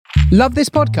Love this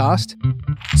podcast?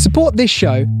 Support this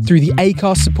show through the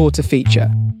Acast supporter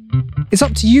feature. It's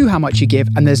up to you how much you give,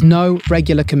 and there's no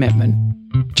regular commitment.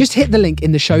 Just hit the link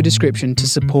in the show description to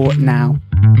support now.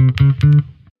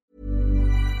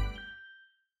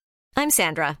 I'm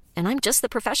Sandra, and I'm just the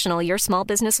professional your small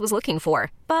business was looking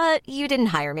for. But you didn't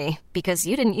hire me because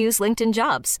you didn't use LinkedIn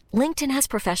Jobs. LinkedIn has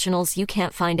professionals you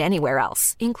can't find anywhere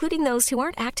else, including those who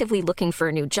aren't actively looking for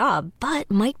a new job, but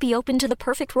might be open to the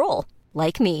perfect role,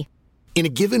 like me. In a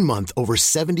given month, over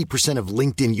 70% of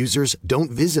LinkedIn users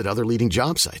don't visit other leading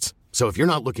job sites. So if you're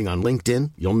not looking on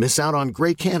LinkedIn, you'll miss out on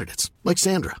great candidates like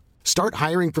Sandra. Start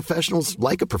hiring professionals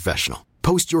like a professional.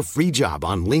 Post your free job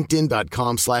on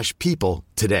linkedin.com/people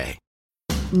today.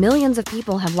 Millions of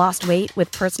people have lost weight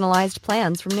with personalized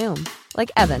plans from Noom.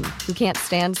 Like Evan, who can't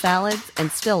stand salads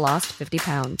and still lost 50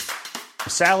 pounds.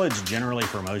 Salads generally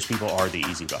for most people are the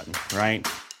easy button, right?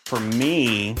 For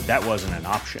me, that wasn't an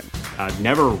option. I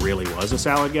never really was a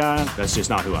salad guy. That's just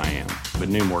not who I am. But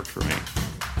Noom worked for me.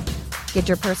 Get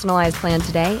your personalized plan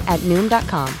today at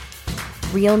Noom.com.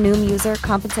 Real Noom user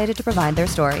compensated to provide their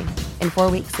story. In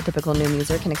 4 weeks, the typical Noom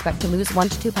user can expect to lose 1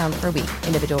 to 2 pounds per week.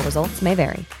 Individual results may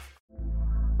vary.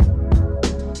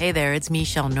 Hey there, it's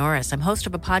Michelle Norris. I'm host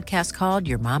of a podcast called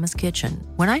Your Mama's Kitchen.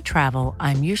 When I travel,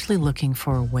 I'm usually looking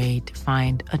for a way to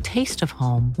find a taste of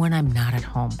home when I'm not at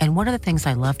home. And one of the things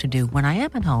I love to do when I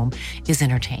am at home is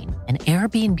entertain. And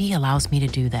Airbnb allows me to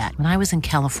do that. When I was in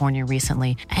California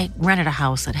recently, I rented a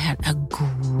house that had a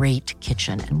great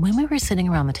kitchen. And when we were sitting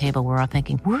around the table, we're all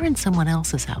thinking, we're in someone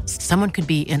else's house. Someone could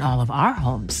be in all of our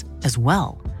homes as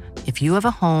well. If you have a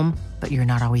home, but you're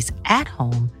not always at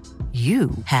home,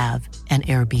 you have an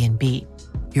Airbnb.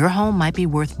 Your home might be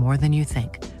worth more than you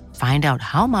think. Find out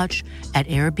how much at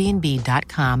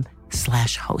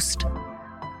airbnb.com/host.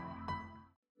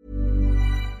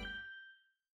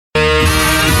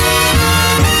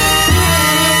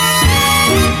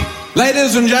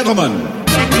 Ladies and gentlemen,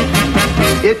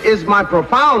 it is my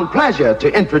profound pleasure to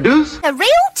introduce a real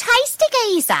tasty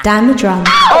geezer, Dan the Drum.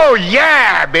 Oh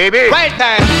yeah, baby! Right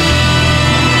there.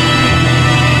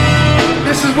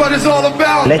 This is what it's all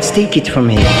about. Let's take it from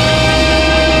here.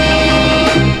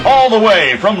 All the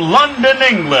way from London,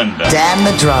 England. Dan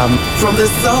the Drum. From the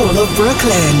soul of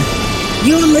Brooklyn.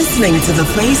 You're listening to The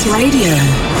Face Radio.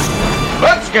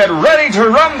 Let's get ready to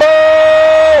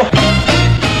rumble!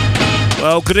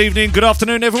 Well, good evening, good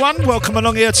afternoon, everyone. Welcome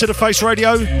along here to The Face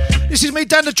Radio. This is me,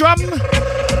 Dan the Drum.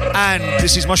 And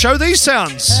this is my show, These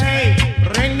Sounds. Hey,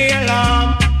 ring the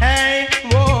alarm. Hey,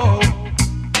 whoa.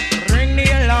 Ring the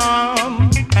alarm.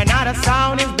 Another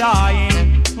sound is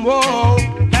dying. Whoa,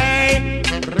 hey,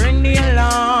 ring the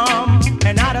alarm.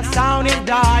 Another sound is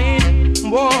dying.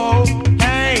 Whoa,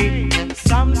 hey,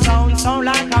 some sound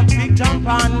like a big jump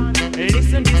on.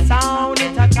 Listen to sound,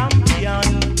 it's a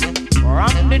champion.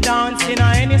 Rock the dance in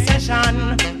any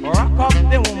session. Rock up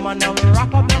the woman and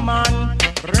rock up the man.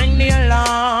 Ring the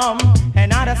alarm.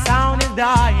 Another sound is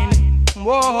dying.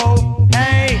 Whoa,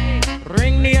 hey,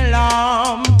 ring the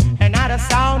alarm. Another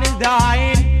sound is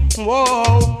dying.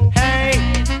 Whoa, hey,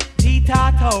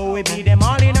 T-Tato, we beat them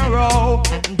all in a row.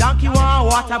 Donkey want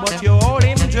water, but you hold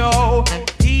him Joe.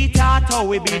 T-Tato,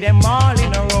 we beat them all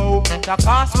in a row. The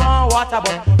cost want water,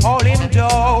 but hold him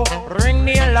Joe. Ring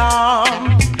the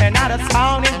alarm, another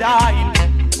sound is dying.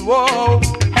 Whoa,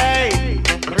 hey,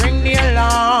 ring the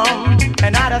alarm,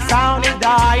 another sound is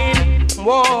dying.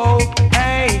 Whoa,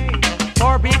 hey,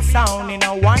 4 big sound in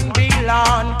a 1 big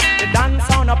lawn. The dance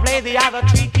sound I play, the other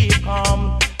 3 keep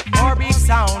calm. 4 big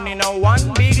sound in a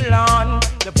 1 big lawn.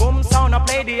 The boom sound I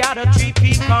play, the other 3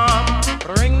 keep calm.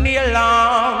 Ring the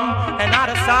alarm,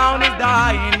 another sound is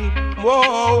dying.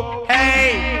 Whoa,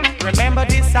 hey, remember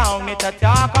this sound, it's a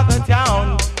talk of the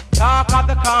town, talk of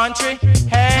the country.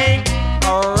 Hey,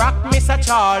 rock Mr.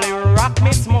 Charlie, rock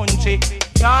Miss Munchie,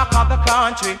 talk of the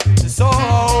country. So,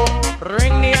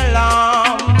 ring the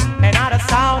alarm, another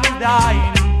sound is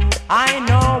dying. I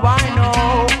know,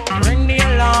 ring the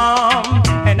alarm,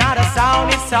 another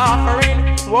sound is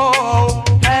suffering. Whoa,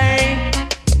 hey,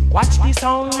 watch the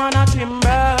sound man a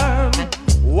timber,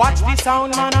 watch the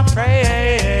sound man a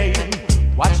pray,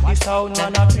 watch the sound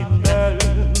man a timber,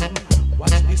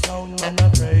 watch the sound man a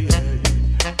pray.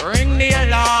 Ring the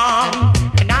alarm,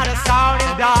 another sound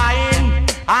is dying.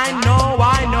 I know,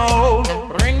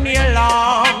 ring the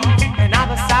alarm,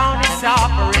 another sound is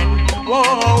suffering.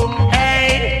 Whoa,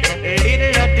 hey,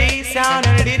 little of this sound, a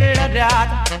little of that.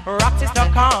 Rock is the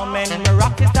calm and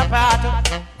rock is the path.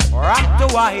 Rock the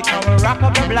white and rock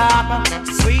up the black.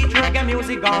 Sweet reggae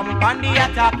music gone, pan the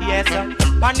attack, yes. Pan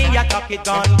the attack, it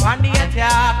gone, pan the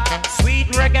attack. Sweet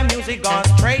reggae music gone,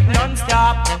 straight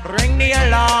non-stop. Ring the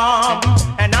alarm,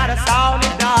 another sound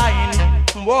is dying.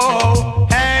 Whoa,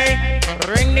 hey,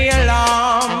 ring the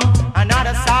alarm.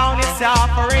 Another sound is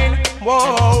suffering.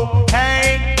 Whoa,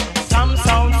 hey, some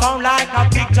sound like a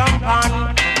big jump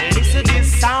on. Listen to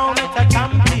this sound, it's a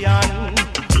champion.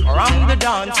 Run the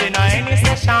dance in any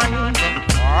session.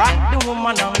 Rock the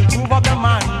woman and move up the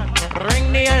man.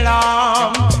 Ring the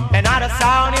alarm. Another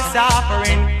sound is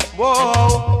suffering.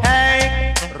 Whoa,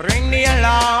 hey, ring the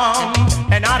alarm.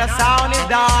 Another sound is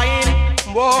dying.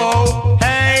 Whoa,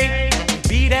 hey, we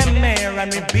beat them here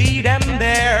and we beat them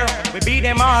there. We beat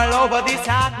them all over this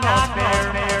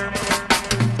atmosphere.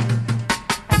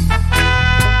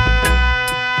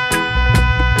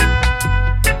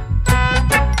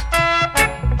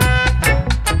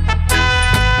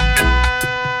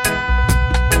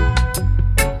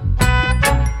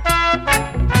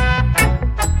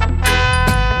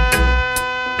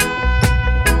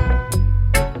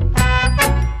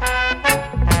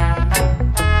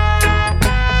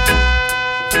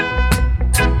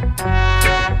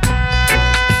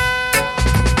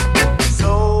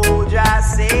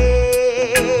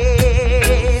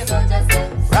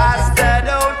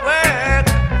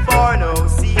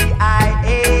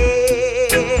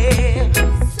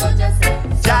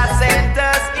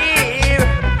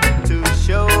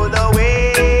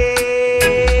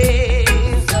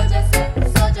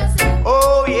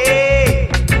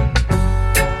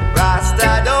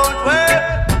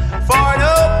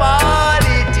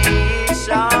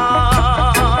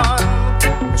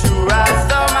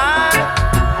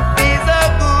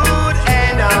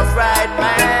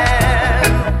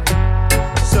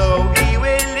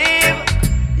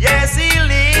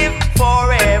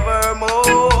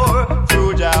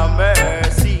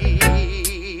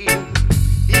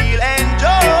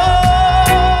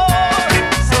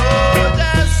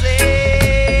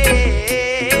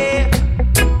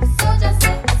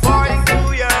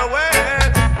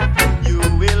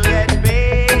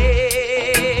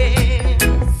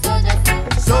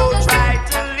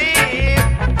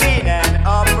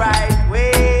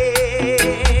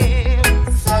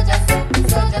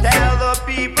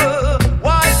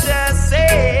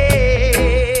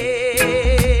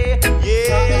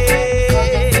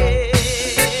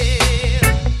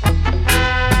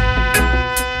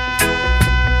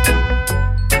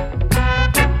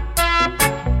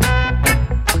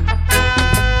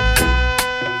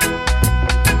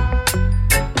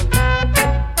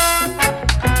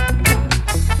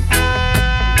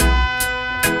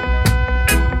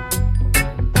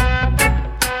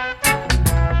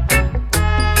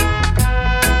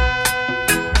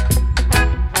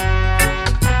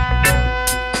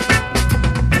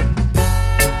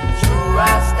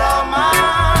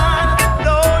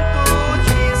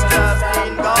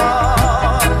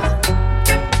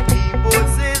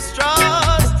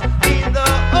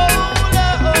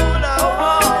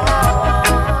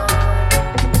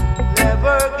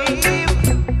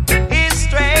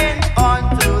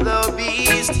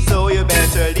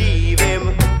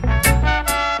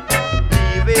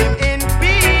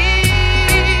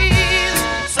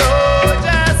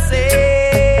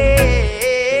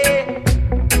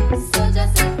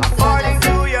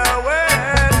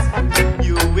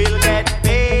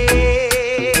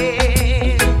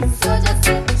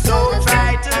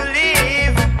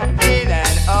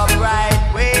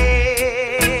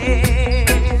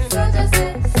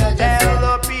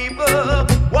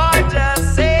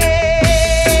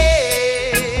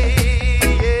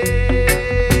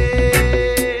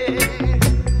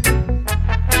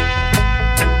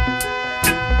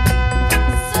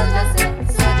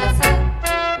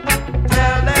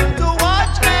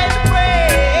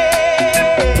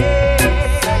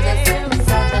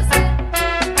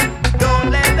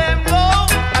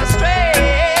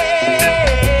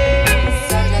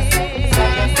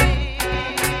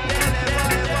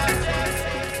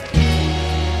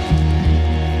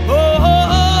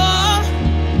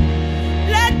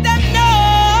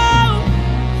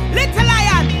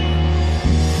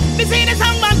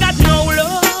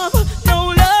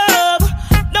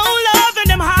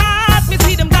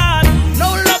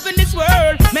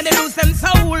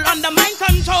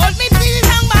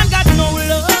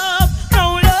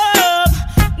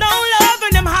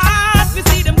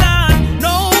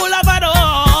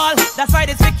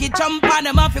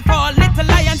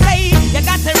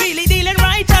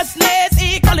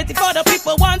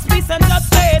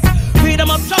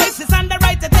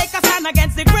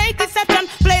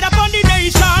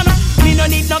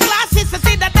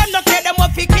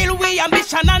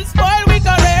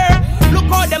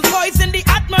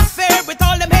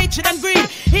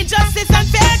 Injustice and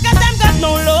fear, 'cause them got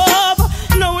no love,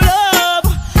 no love,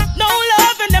 no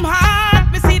love in them hearts.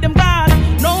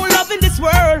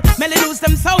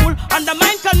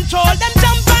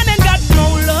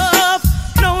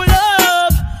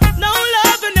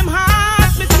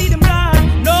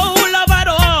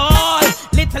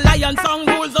 lion song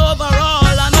rules over all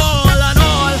and all and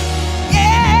all.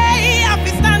 Yeah, have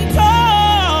to stand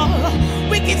tall.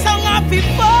 Wicked song have to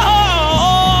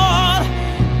fall.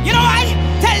 You know I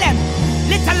tell them,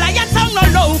 little lion song no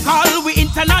local, we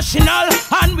international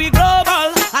and we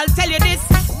global. I'll tell you this,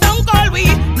 don't call we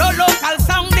no local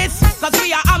song this, cause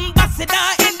we are ambassador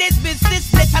in this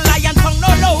business. Little lion song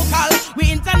no local,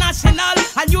 we international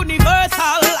and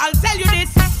universal. I'll tell you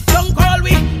this, don't call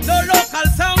we no local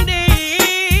song this.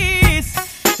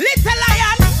 Little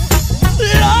lion,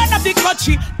 Lord of the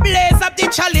country, blaze up the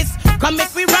chalice. Come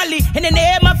make we rally in the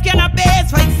name of cannabis,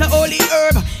 for it's the holy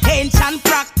herb, ancient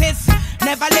practice.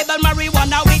 Never label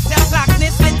marijuana with the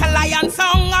blackness. Little lion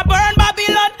song I burn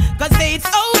Babylon, cause it's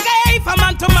okay for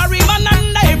man to marry man,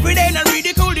 and every day and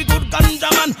ridicule the good ganja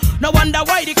man. No wonder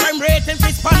why the crime rate is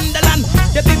respond the land.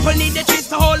 The people need the trees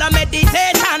to hold a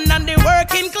meditation, and the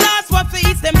working class will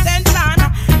face them tension.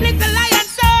 Little lion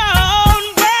song,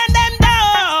 burn them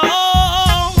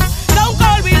down. Don't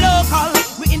call we local,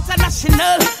 we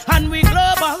international and we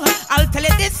global. I'll tell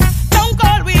you this, don't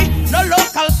call we no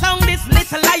local song. This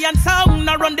little lion song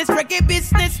no run this reggae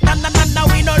business. No, no, no, no,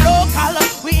 we no local,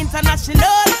 we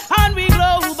international and we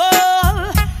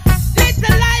global.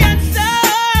 Little lion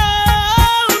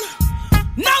song,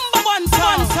 number one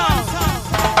song.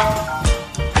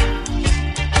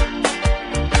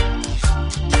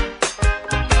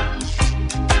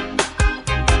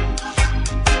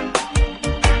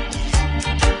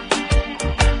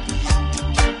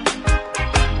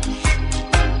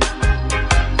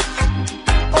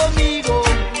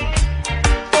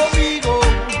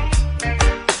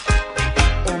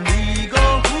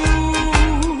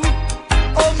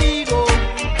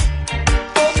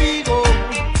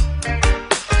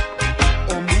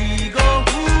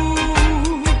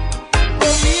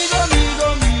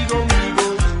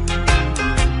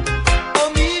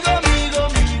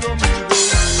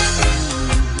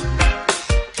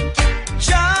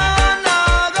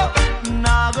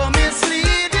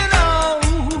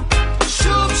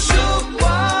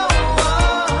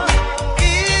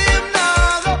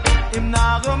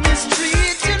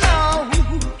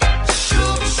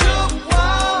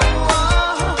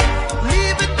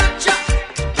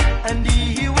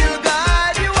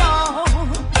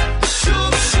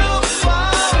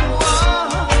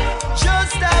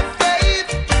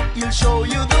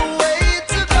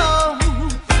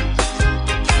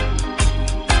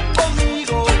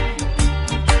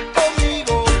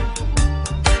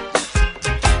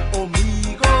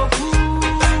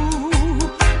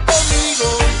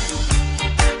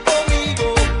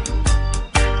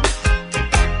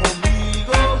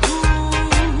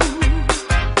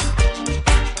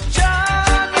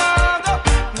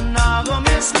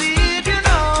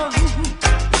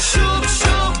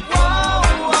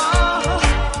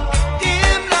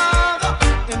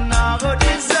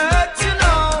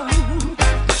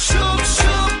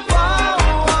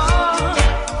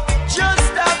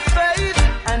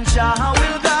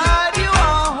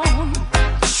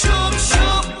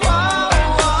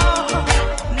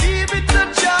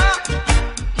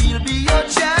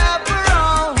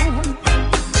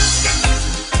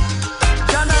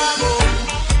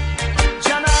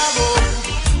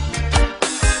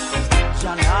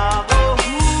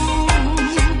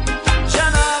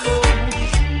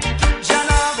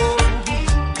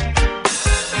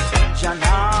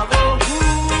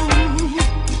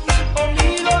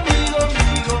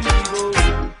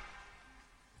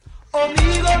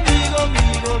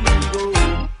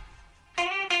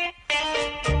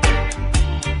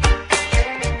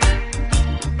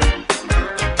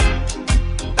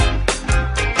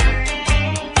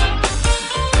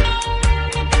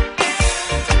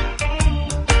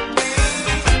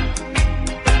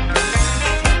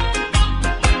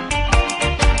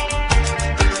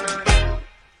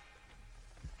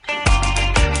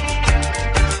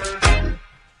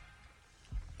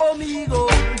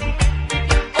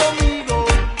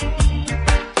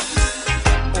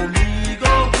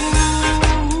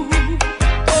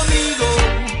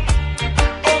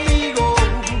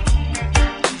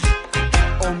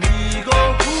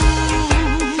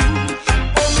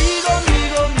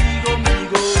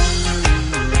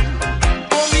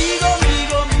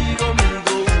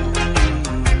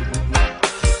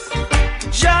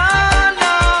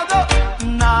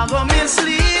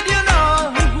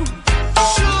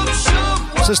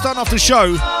 So starting off the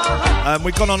show,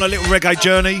 we've gone on a little reggae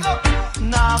journey,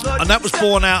 and that was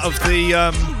born out of the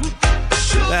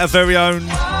our very own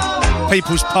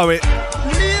people's poet,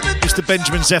 Mr.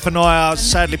 Benjamin Zephaniah,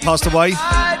 sadly passed away.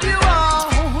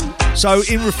 So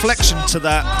in reflection to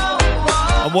that,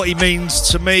 and what he means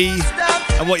to me,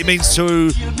 and what he means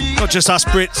to not just us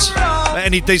Brits, but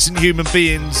any decent human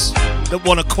beings that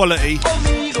want equality.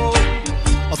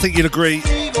 I think you'd agree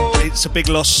it's a big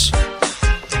loss.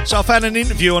 So I found an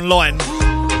interview online,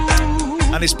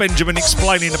 and it's Benjamin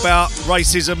explaining about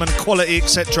racism and equality,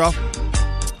 etc.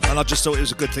 And I just thought it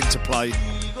was a good thing to play.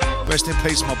 Rest in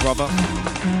peace, my brother.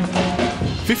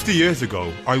 50 years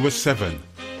ago, I was 7,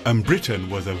 and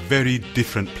Britain was a very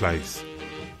different place.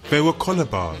 There were colour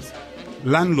bars.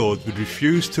 Landlords would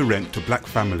refuse to rent to black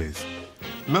families.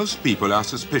 Most people are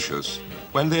suspicious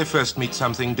when they first meet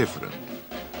something different.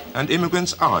 And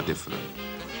immigrants are different.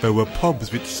 There were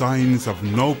pubs with signs of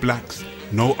no blacks,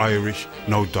 no Irish,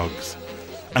 no dogs.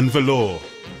 And the law?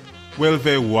 Well,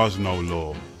 there was no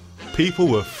law. People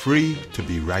were free to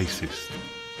be racist.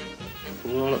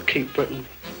 Why not keep Britain,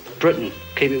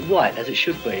 keep it white as it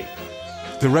should be?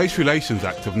 The Race Relations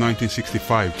Act of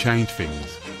 1965 changed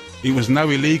things. It was now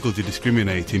illegal to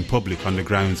discriminate in public on the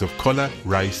grounds of colour,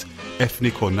 race,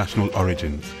 ethnic or national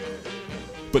origins.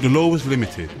 But the law was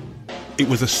limited. It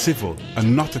was a civil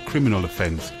and not a criminal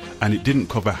offence, and it didn't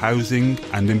cover housing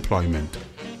and employment.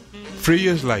 3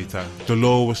 years later, the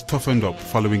law was toughened up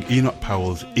following Enoch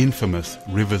Powell's infamous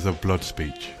Rivers of Blood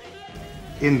speech.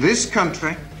 In this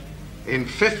country, in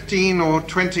 15 or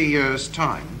 20 years'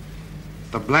 time,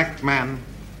 the black man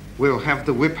will have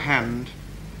the whip hand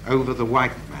over the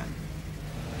white man.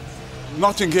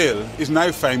 Notting Hill is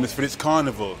now famous for its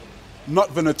carnival,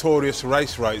 not the notorious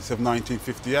race riots of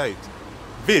 1958.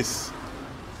 This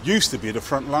used to be the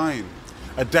front line,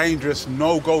 a dangerous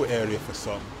no-go area for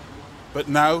some. But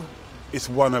now, it's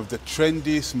one of the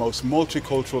trendiest, most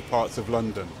multicultural parts of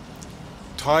London.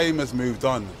 Time has moved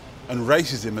on, and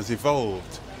racism has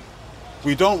evolved.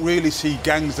 We don't really see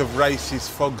gangs of racist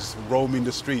thugs roaming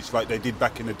the streets like they did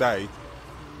back in the day.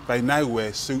 They now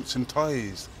wear suits and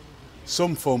ties.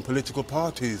 Some form political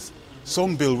parties,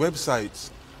 some build websites,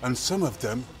 and some of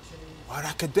them are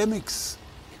academics.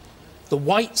 The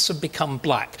whites have become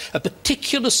black. A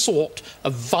particular sort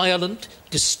of violent,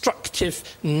 destructive,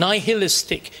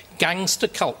 nihilistic gangster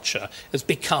culture has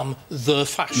become the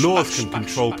fashion. Laws can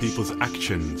control people's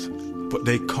actions, but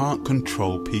they can't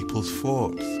control people's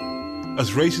thoughts.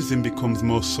 As racism becomes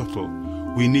more subtle,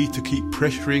 we need to keep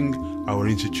pressuring our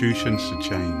institutions to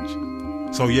change.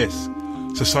 So yes,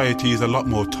 society is a lot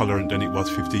more tolerant than it was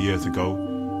 50 years ago,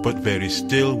 but there is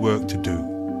still work to do.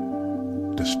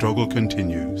 The struggle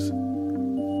continues.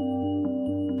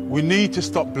 We need to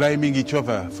stop blaming each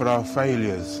other for our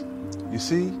failures. You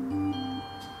see,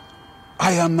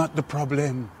 I am not the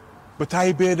problem, but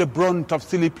I bear the brunt of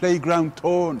silly playground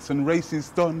taunts and racist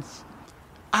stunts.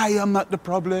 I am not the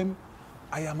problem.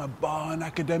 I am a born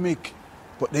academic,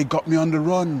 but they got me on the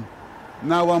run.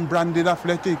 Now I'm branded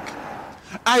athletic.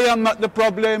 I am not the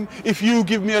problem. If you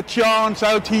give me a chance,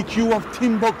 I'll teach you of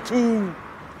Timbuktu.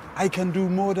 I can do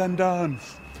more than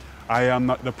dance. I am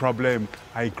not the problem.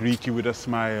 I greet you with a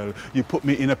smile. You put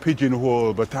me in a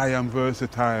pigeonhole, but I am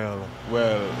versatile.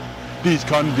 Well, these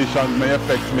conditions may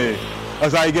affect me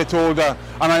as I get older,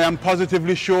 and I am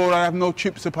positively sure I have no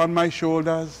chips upon my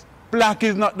shoulders. Black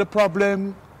is not the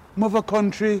problem. Mother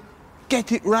country,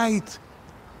 get it right.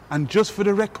 And just for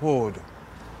the record,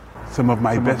 some of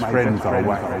my best friends are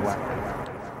white.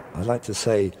 I'd like to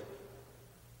say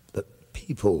that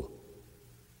people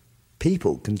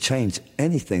can change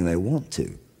anything they want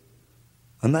to.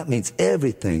 And that means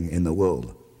everything in the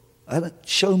world.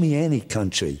 Show me any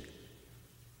country,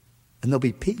 and there'll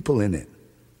be people in it.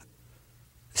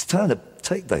 It's time to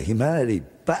take the humanity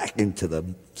back into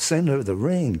the center of the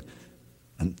ring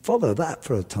and follow that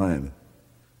for a time.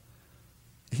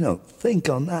 You know, think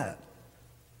on that.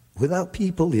 Without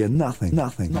people, you're nothing.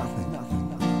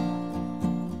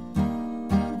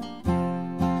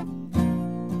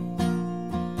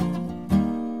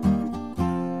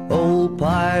 Old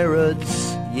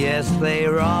pirates, yes, they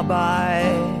rob I,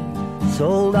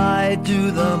 sold I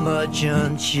to the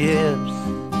merchant ships.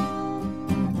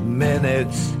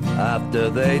 Minutes after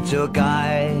they took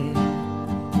I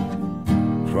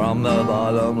from the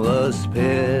bottomless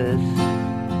pit,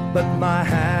 but my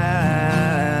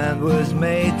hand was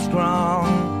made strong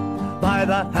by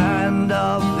the hand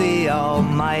of the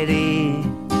Almighty.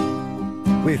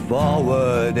 We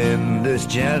forward in this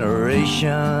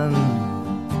generation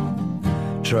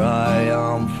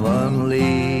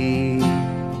triumphantly.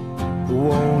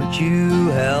 Won't you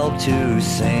help to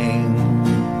sing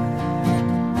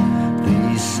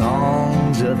these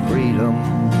songs of freedom?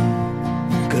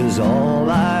 'Cause all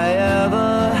I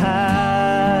ever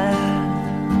had,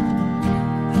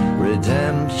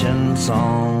 redemption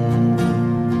songs,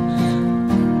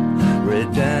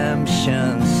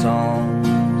 redemption songs.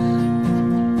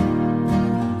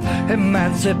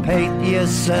 Emancipate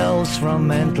yourselves from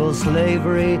mental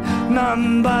slavery.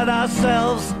 None but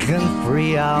ourselves can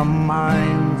free our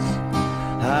minds.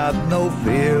 Have no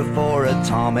fear for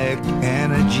atomic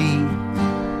energy,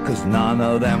 'cause none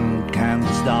of them can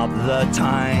stop the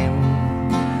time.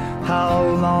 How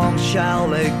long shall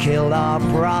they kill our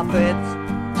prophets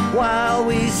while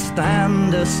we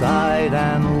stand aside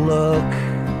and look?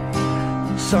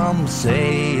 Some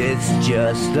say it's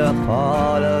just a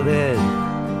part of it.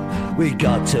 We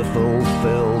got to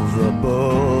fulfill the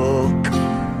book.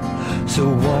 So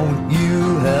won't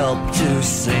you help to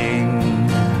sing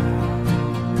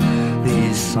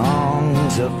these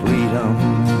songs of freedom?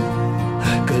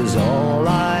 'Cause all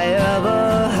I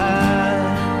ever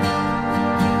had,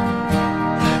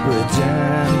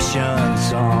 redemption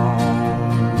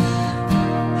songs,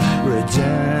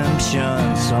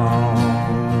 redemption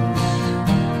songs,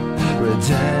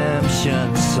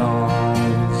 redemption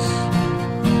songs.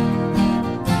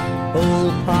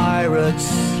 Old pirates,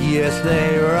 yes,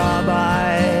 they rob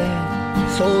I,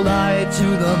 sold I to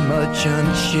the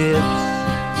merchant ships.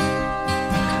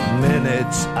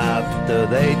 Minutes after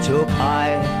they took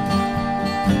I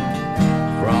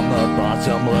from the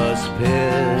bottomless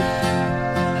pit.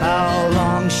 How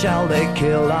long shall they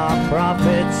kill our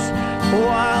prophets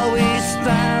while we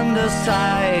stand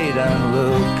aside and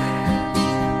look?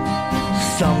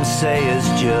 Some say it's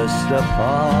just a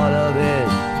part of it.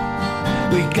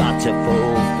 We got to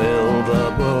fulfill the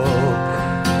book.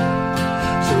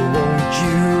 So won't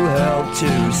you help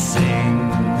to sing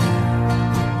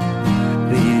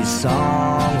these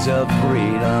songs of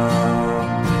freedom?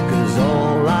 'Cause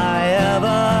all I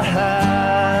ever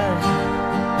had,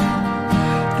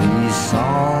 these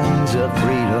songs of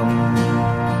freedom.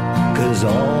 'Cause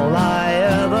all I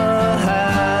ever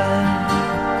had,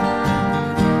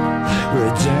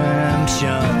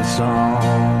 redemption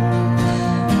songs,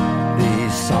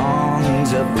 these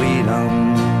songs of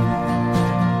freedom,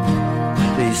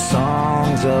 these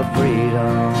songs of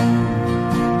freedom.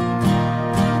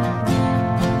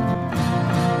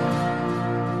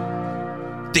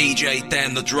 DJ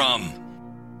Dan the Drum.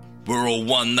 We're all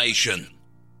one nation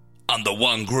under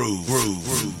one groove.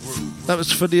 That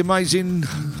was for the amazing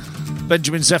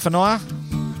Benjamin Zephaniah.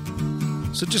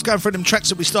 So just going through them tracks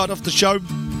that we started off the show.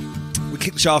 We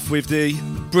kicked off with the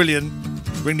brilliant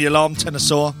Ring the Alarm tenor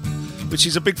saw, which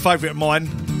is a big favourite of mine.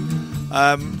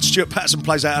 Stuart Patterson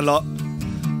plays that a lot,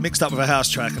 mixed up with a house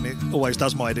track, and it always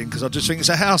does my head in because I just think it's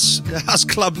a house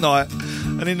club night,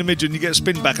 and in the middle you get a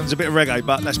spin back and there's a bit of reggae,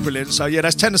 but that's brilliant. So yeah,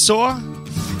 that's tenor saw.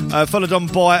 Followed on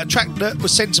by a track that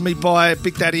was sent to me by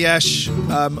Big Daddy Ash.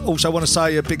 Also want to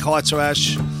say a big hi to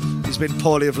Ash. He's been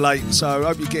poorly of late, so I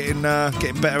hope you're getting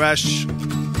better, Ash.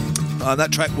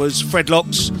 That track was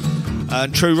Fredlocks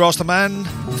and True Rastaman.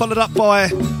 Followed up by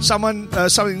something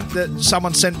that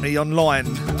someone sent me online.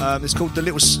 It's called the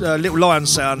Little Lion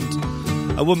Sound.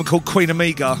 A woman called Queen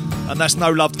Amiga, and that's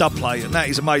No Love Dubplate, and that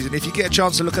is amazing. If you get a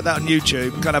chance to look at that on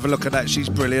YouTube, go and have a look at that. She's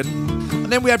brilliant.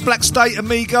 And then we had Black State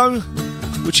Amigo,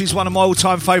 which is one of my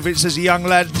all-time favourites as a young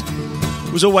lad.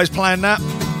 Was always playing that.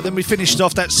 Then we finished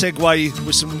off that segue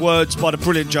with some words by the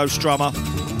brilliant Joe Strummer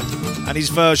and his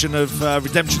version of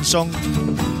Redemption Song.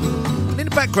 And in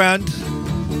the background,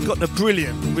 we've got the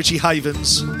brilliant Richie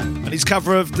Havens and his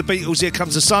cover of the Beatles' Here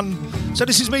Comes the Sun. So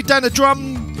this is me, Dan the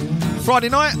Drum,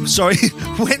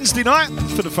 Wednesday night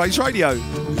for the Face Radio.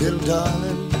 Little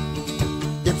darling,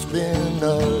 it's been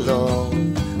a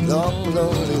long, long,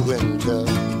 lonely winter.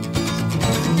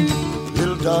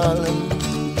 Little darling,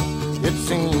 it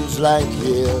seems like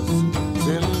years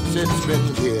since it's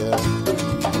been here.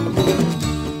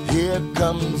 Here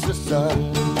comes the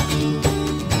sun,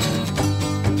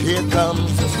 here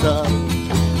comes the sun,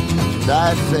 and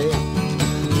I say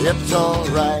it's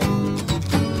alright.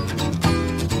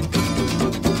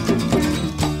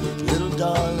 Little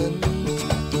darling,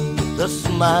 the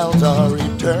smiles are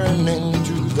returning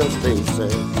to the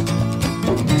faces.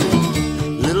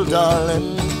 Little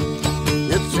darling,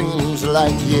 it seems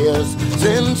like years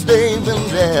since they've been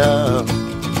there.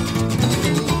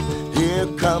 Here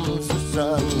comes the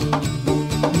sun,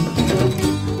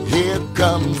 here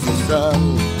comes the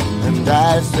sun, and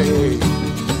I say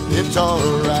it's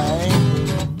alright.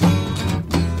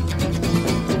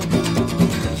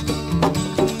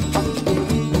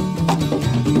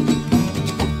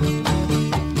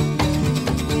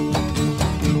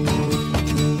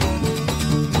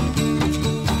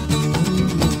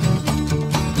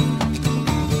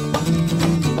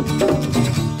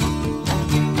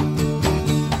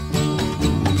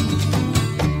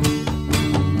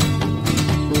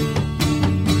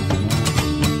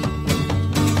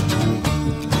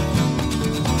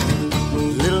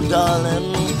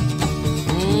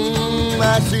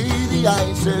 see the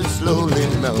ice is slowly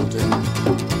melting.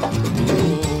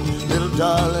 Little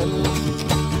darling,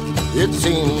 it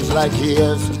seems like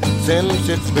years since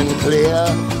it's been clear.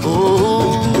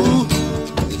 Oh,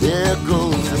 there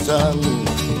goes the sun.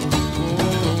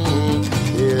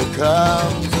 Here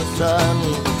comes the sun.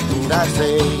 And I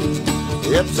say,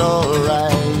 it's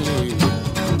alright.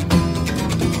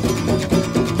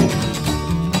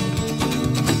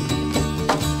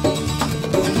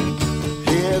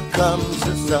 Here comes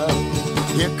the sun,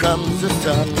 here comes the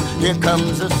sun, here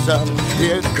comes the sun,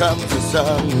 here comes the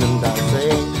sun, and I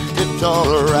say it's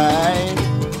alright,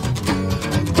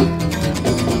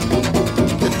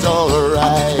 it's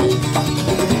alright.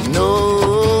 No,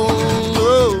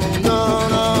 no, no,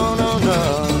 no, no, no,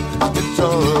 it's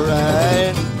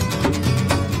alright.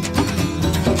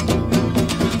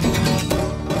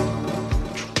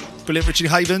 Brilliant, Richie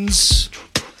Havens.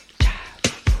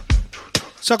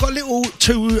 So I've got a little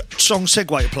 2-song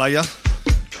segue to play you.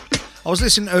 I was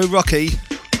listening to Rocky,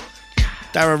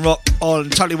 Darren Rock, on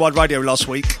Totally Wide Radio last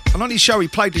week, and on his show he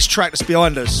played this track that's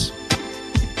behind us,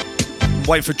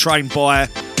 Waiting for a Train by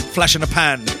Flash in the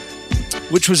Pan,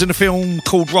 which was in a film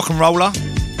called Rock and Roller.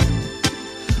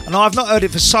 And I've not heard it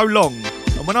for so long,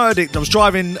 and when I heard it I was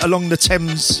driving along the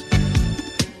Thames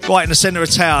right in the centre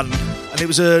of town, and it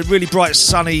was a really bright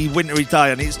sunny wintry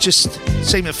day, and it just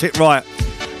seemed to fit right.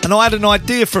 And I had an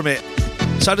idea from it.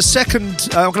 So the second,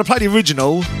 I'm going to play the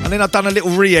original, and then I've done a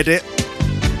little re-edit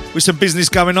with some business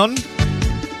going on.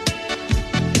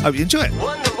 Hope you enjoy it.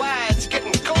 Wonder why it's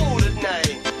getting cold at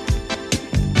night.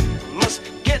 Must be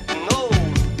getting old.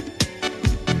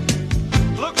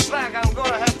 Looks like I'm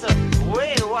going to have to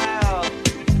wait a while.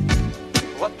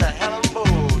 What the hell I'm bored.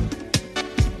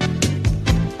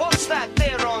 What's that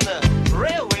there on the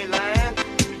railway line?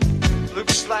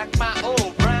 Looks like my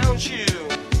old brown shoe.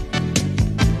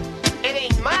 It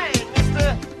ain't mine,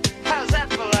 mister. How's that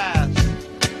for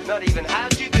last? Not even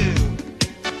how'd you do?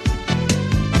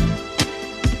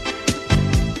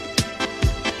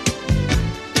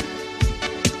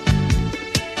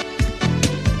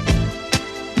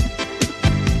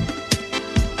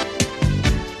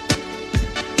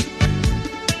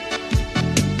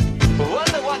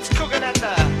 Wonder what's cooking at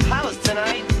the house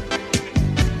tonight?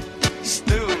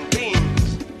 Stew and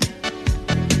beans.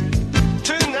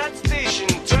 Tune that station,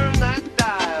 turn that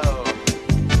dial.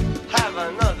 Have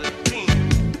another bean.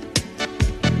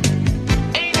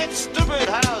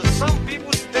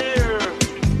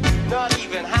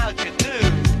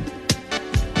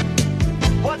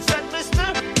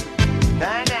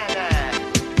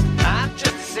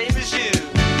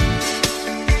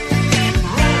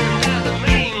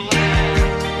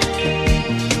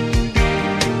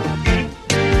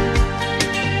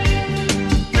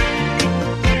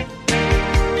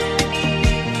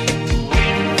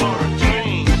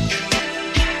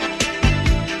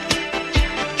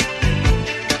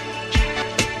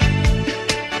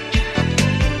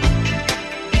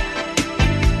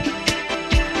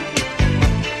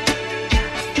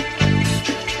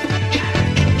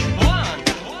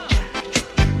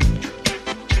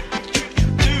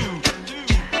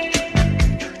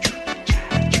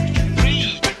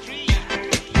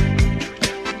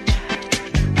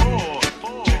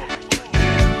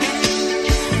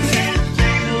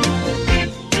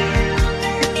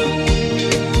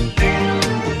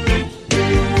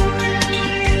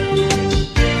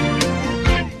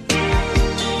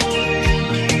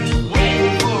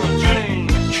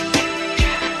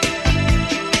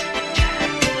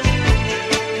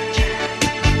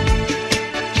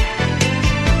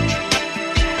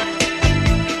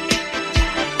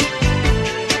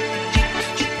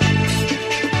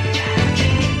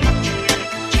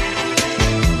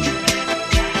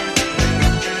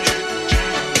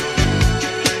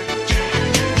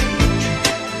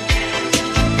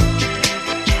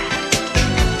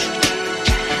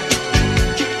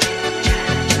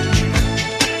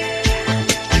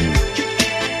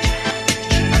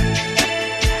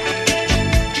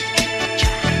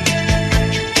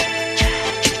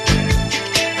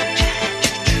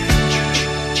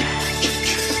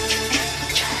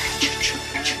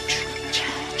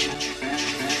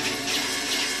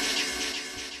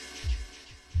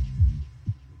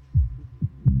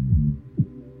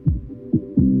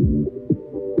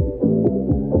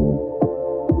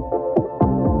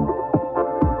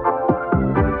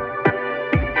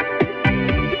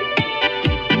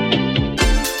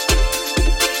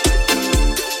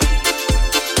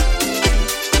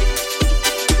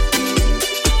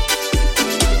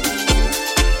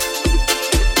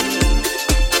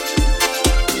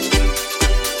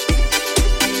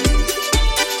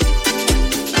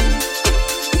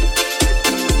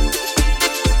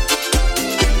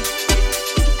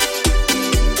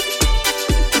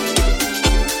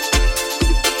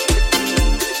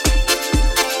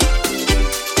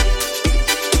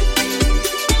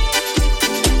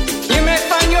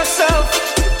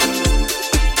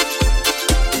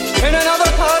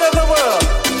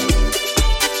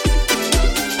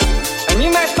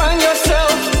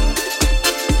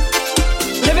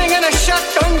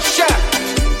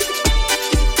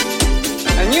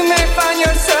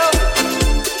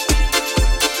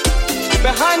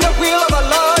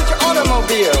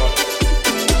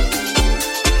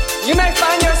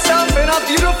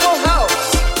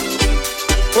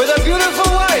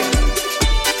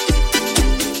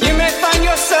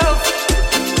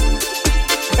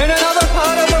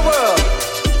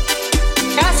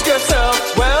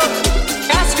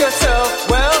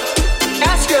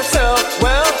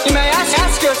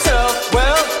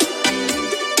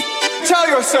 tell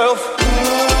yourself,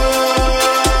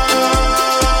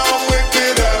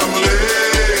 wicked and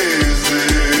lazy.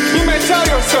 you may tell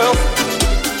yourself,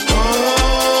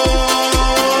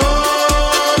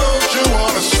 don't you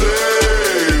wanna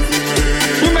save me?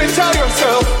 you may tell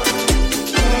yourself,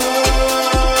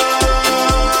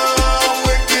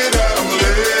 wicked and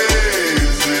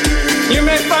lazy. you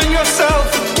may find yourself,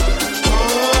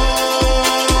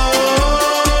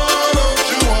 don't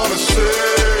you wanna save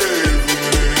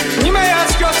me? you may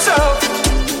ask yourself,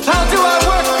 how do I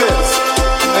work this?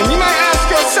 And you may ask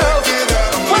yourself,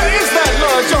 where is that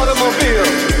large automobile?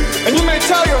 And you may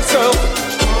tell yourself,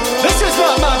 this is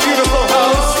not my beautiful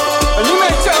house. And you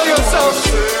may tell yourself,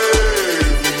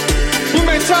 you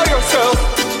may tell yourself,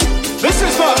 this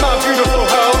is not my beautiful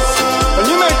house. And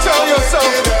you may tell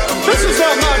yourself, this is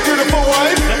not my beautiful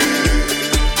wife.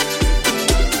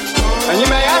 And you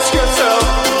may ask yourself,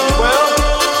 well,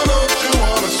 Don't you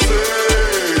wanna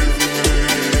save me?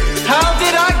 how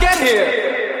did I get here?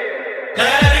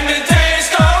 Letting the days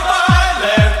go by,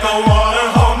 let the water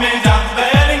hold me down.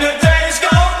 Letting the days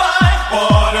go by,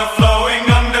 water flowing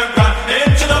underground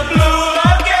into the blue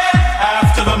again.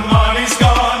 After the money's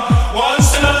gone,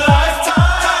 once in a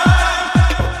lifetime.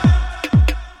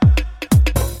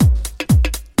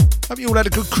 Hope you all had a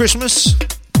good Christmas.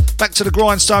 Back to the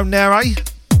grindstone now, eh?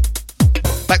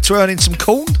 Back to earning some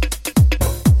corn.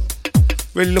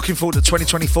 Really looking forward to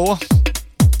 2024.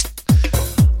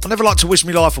 I never like to wish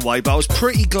my life away, but I was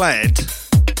pretty glad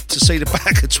to see the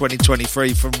back of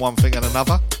 2023 from one thing and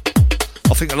another.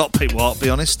 I think a lot of people are, to be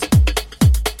honest.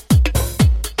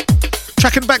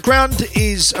 Track in the background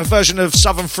is a version of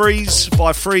Southern Freeze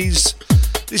by Freeze.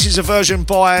 This is a version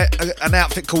by an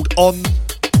outfit called On,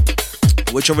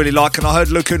 which I really like, and I heard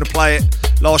Luke Una play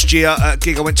it last year at a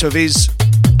gig I went to of his.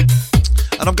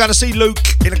 And I'm going to see Luke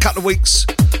in a couple of weeks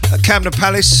at Camden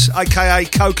Palace, aka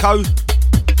Coco.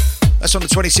 That's on the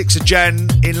 26th of Jan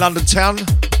in London town.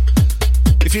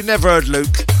 If you've never heard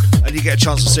Luke and you get a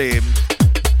chance to see him,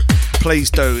 please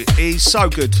do. He's so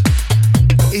good.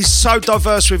 He's so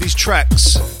diverse with his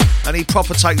tracks, and he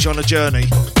proper takes you on a journey.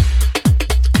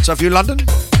 So if you're in London,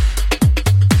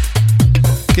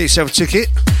 get yourself a ticket.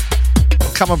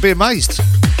 Come and be amazed.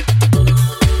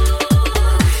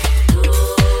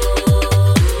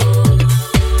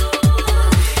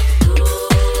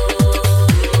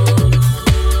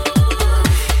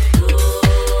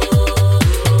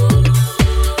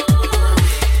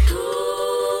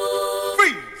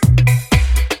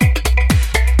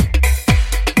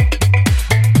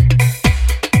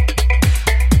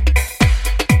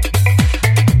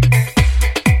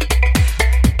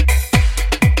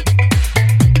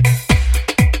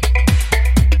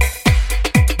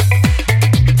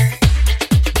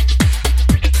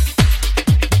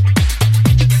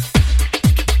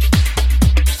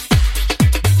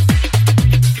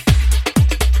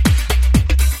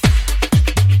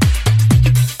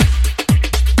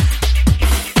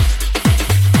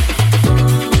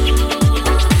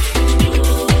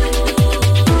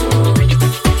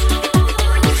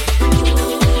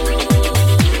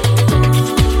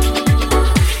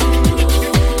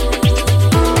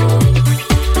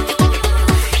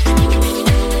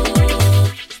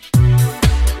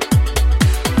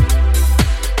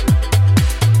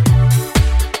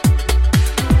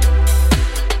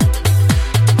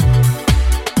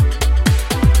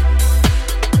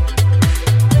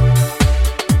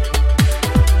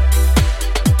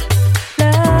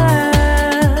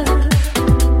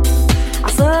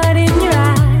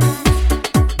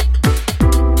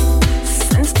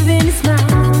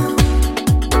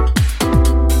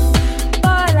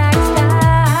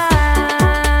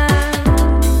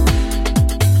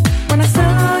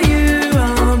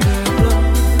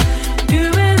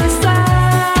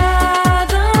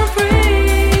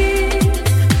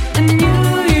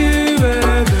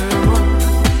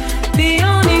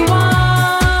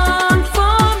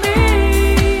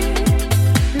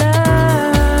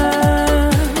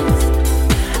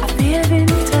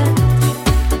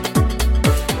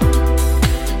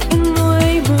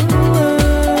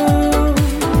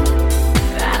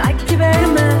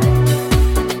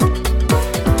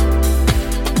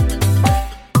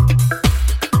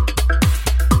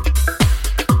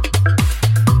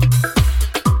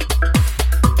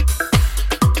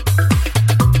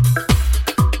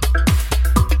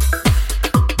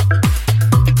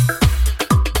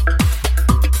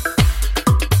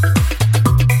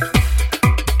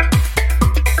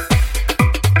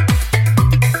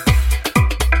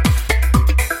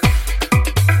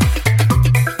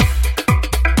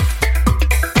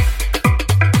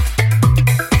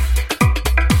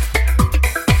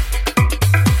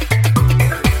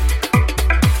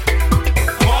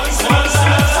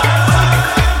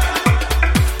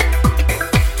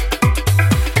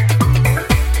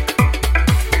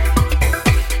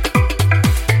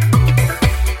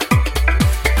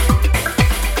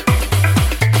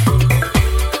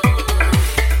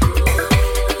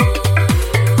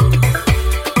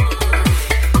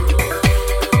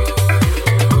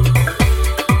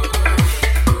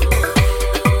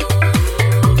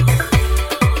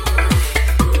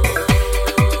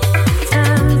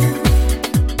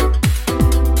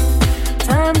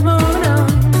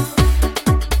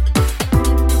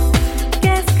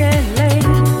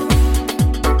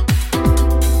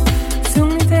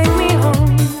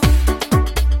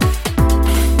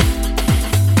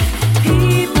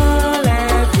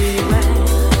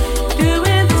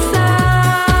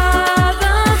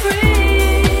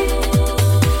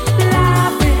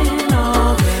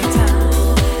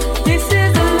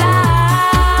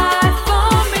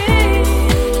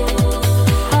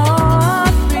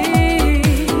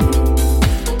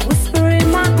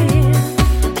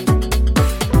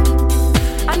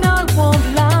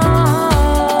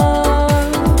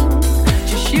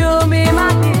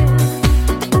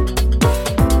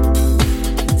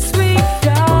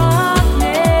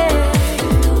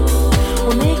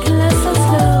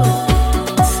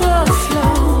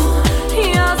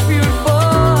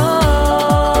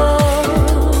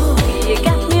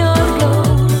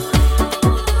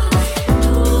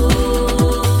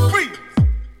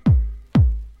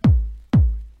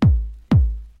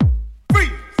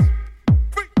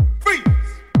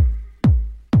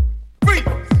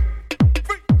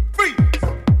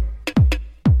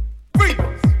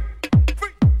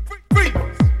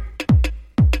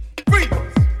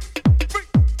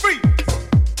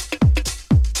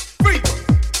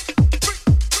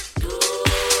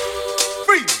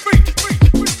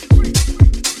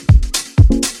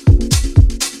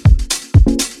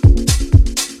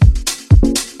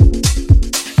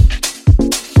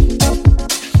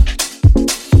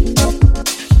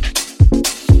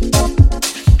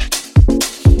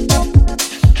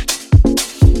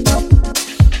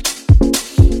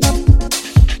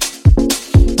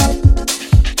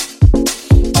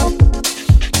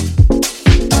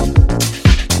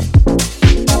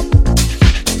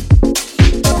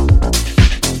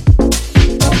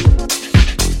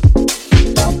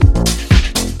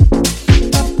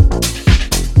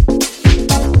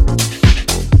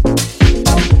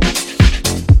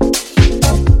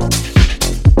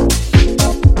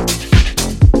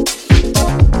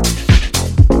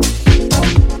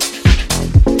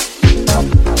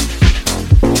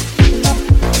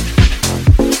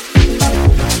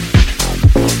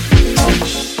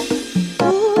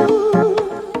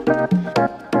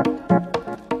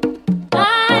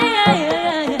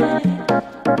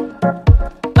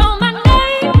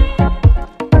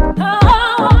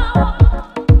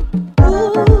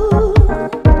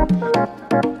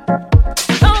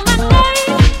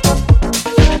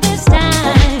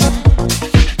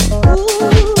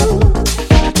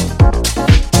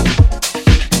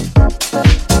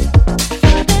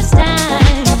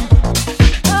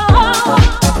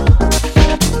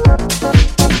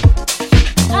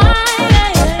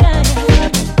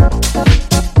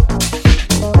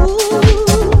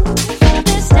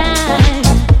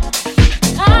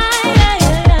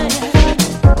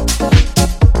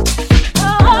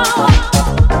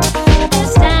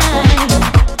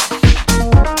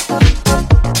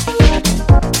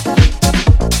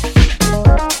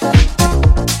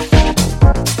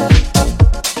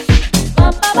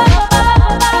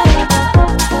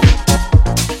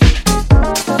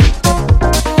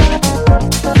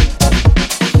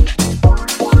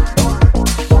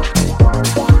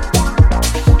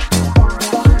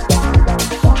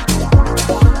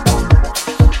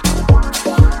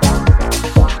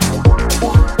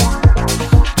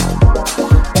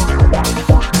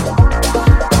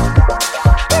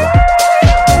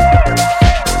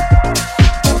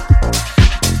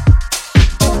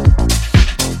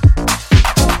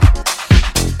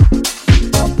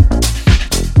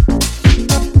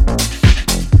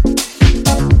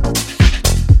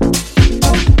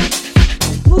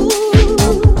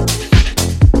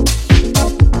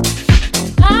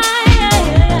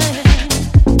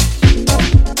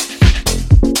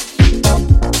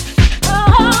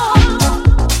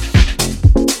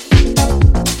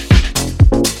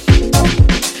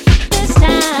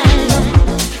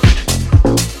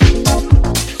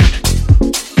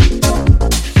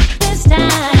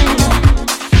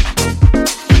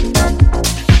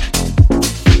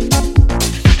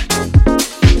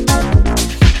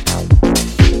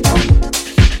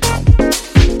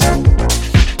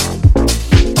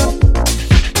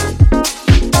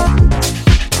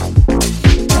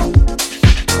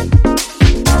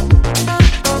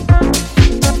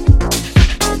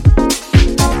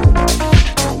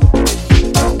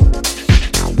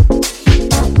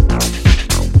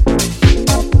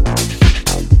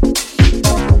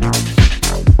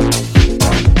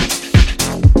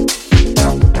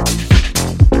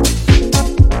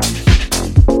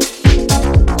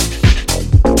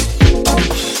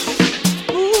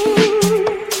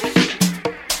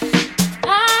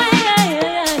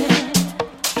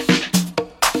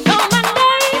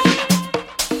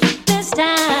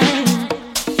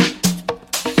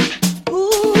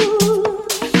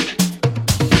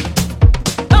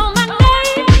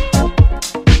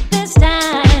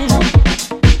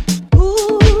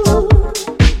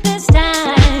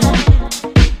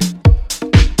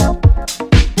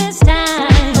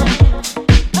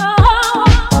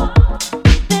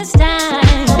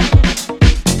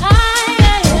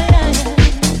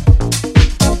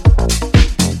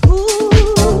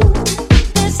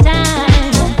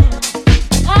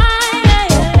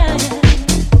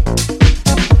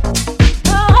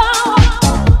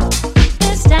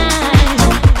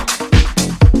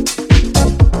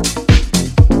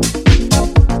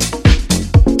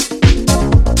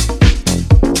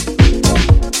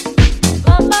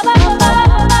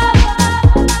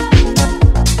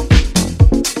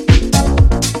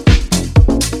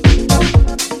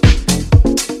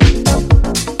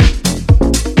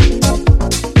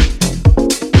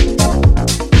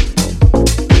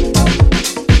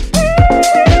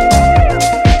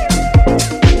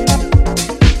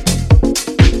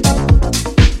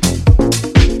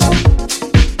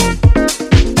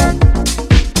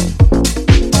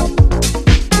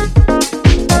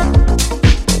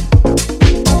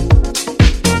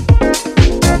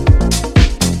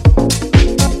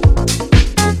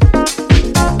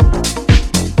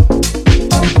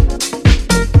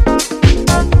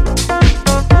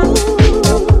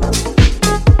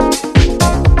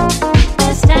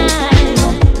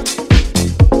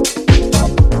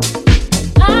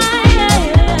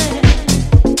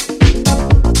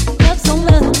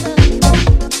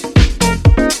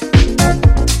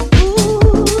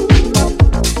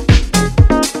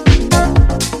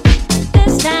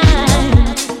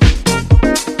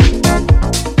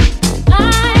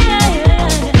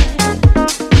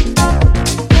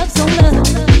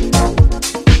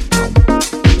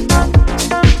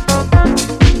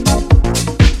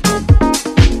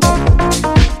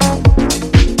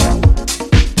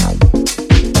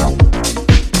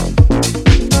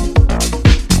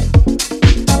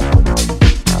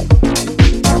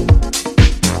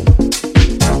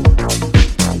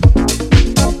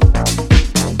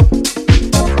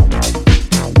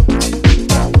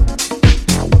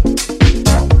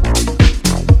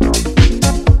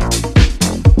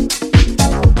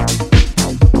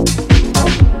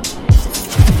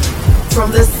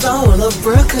 soul of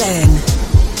Brooklyn.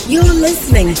 You're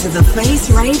listening to The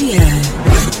Face Radio.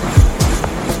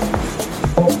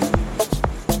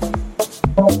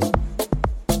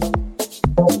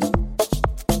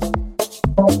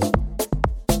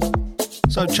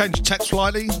 So change the tack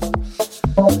slightly.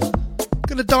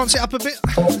 Gonna dance it up a bit.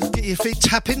 Get your feet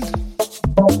tapping.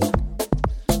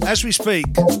 As we speak,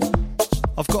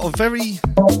 I've got a very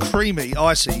creamy,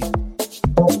 icy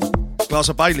glass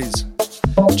of Baileys.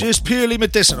 Just purely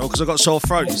medicinal because I've got a sore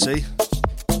throat, you see.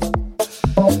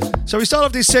 So we start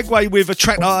off this segue with a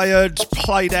track that I heard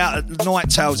played out at the Night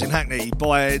Tales in Hackney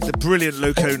by the brilliant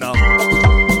Luke Una.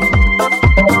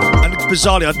 And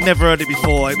bizarrely, I'd never heard it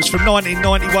before. It was from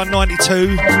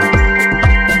 1991-92.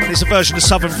 And it's a version of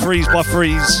Southern Freeze by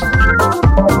Freeze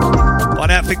by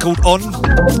an outfit called On,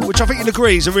 which I think you'll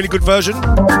agree is a really good version.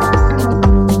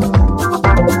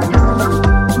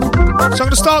 So I'm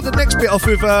going to start the next bit off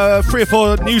with 3 or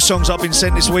 4 new songs I've been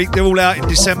sent this week. They're all out in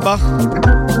December.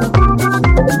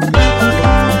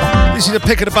 This is a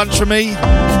pick of the bunch for me.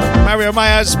 Mario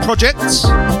Maya's project.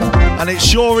 And it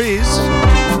sure is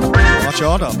much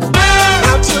harder.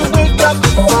 Have to wake up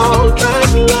all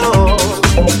night long.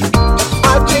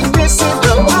 I've been missing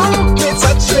the moments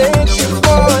I changed your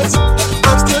voice.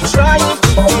 I'm still trying to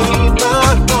feed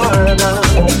my heart out.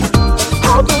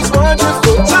 All those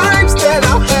wonderful times that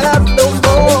I'll have no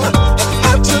more.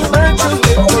 Have to learn to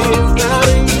live without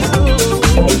you.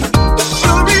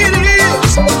 Sure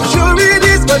it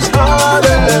is much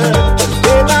harder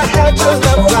than I had your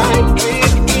love right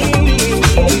with me.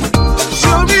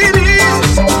 Sure it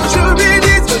is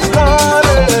much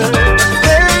harder than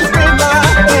when I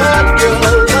had your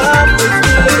love with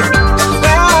me.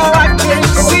 Now I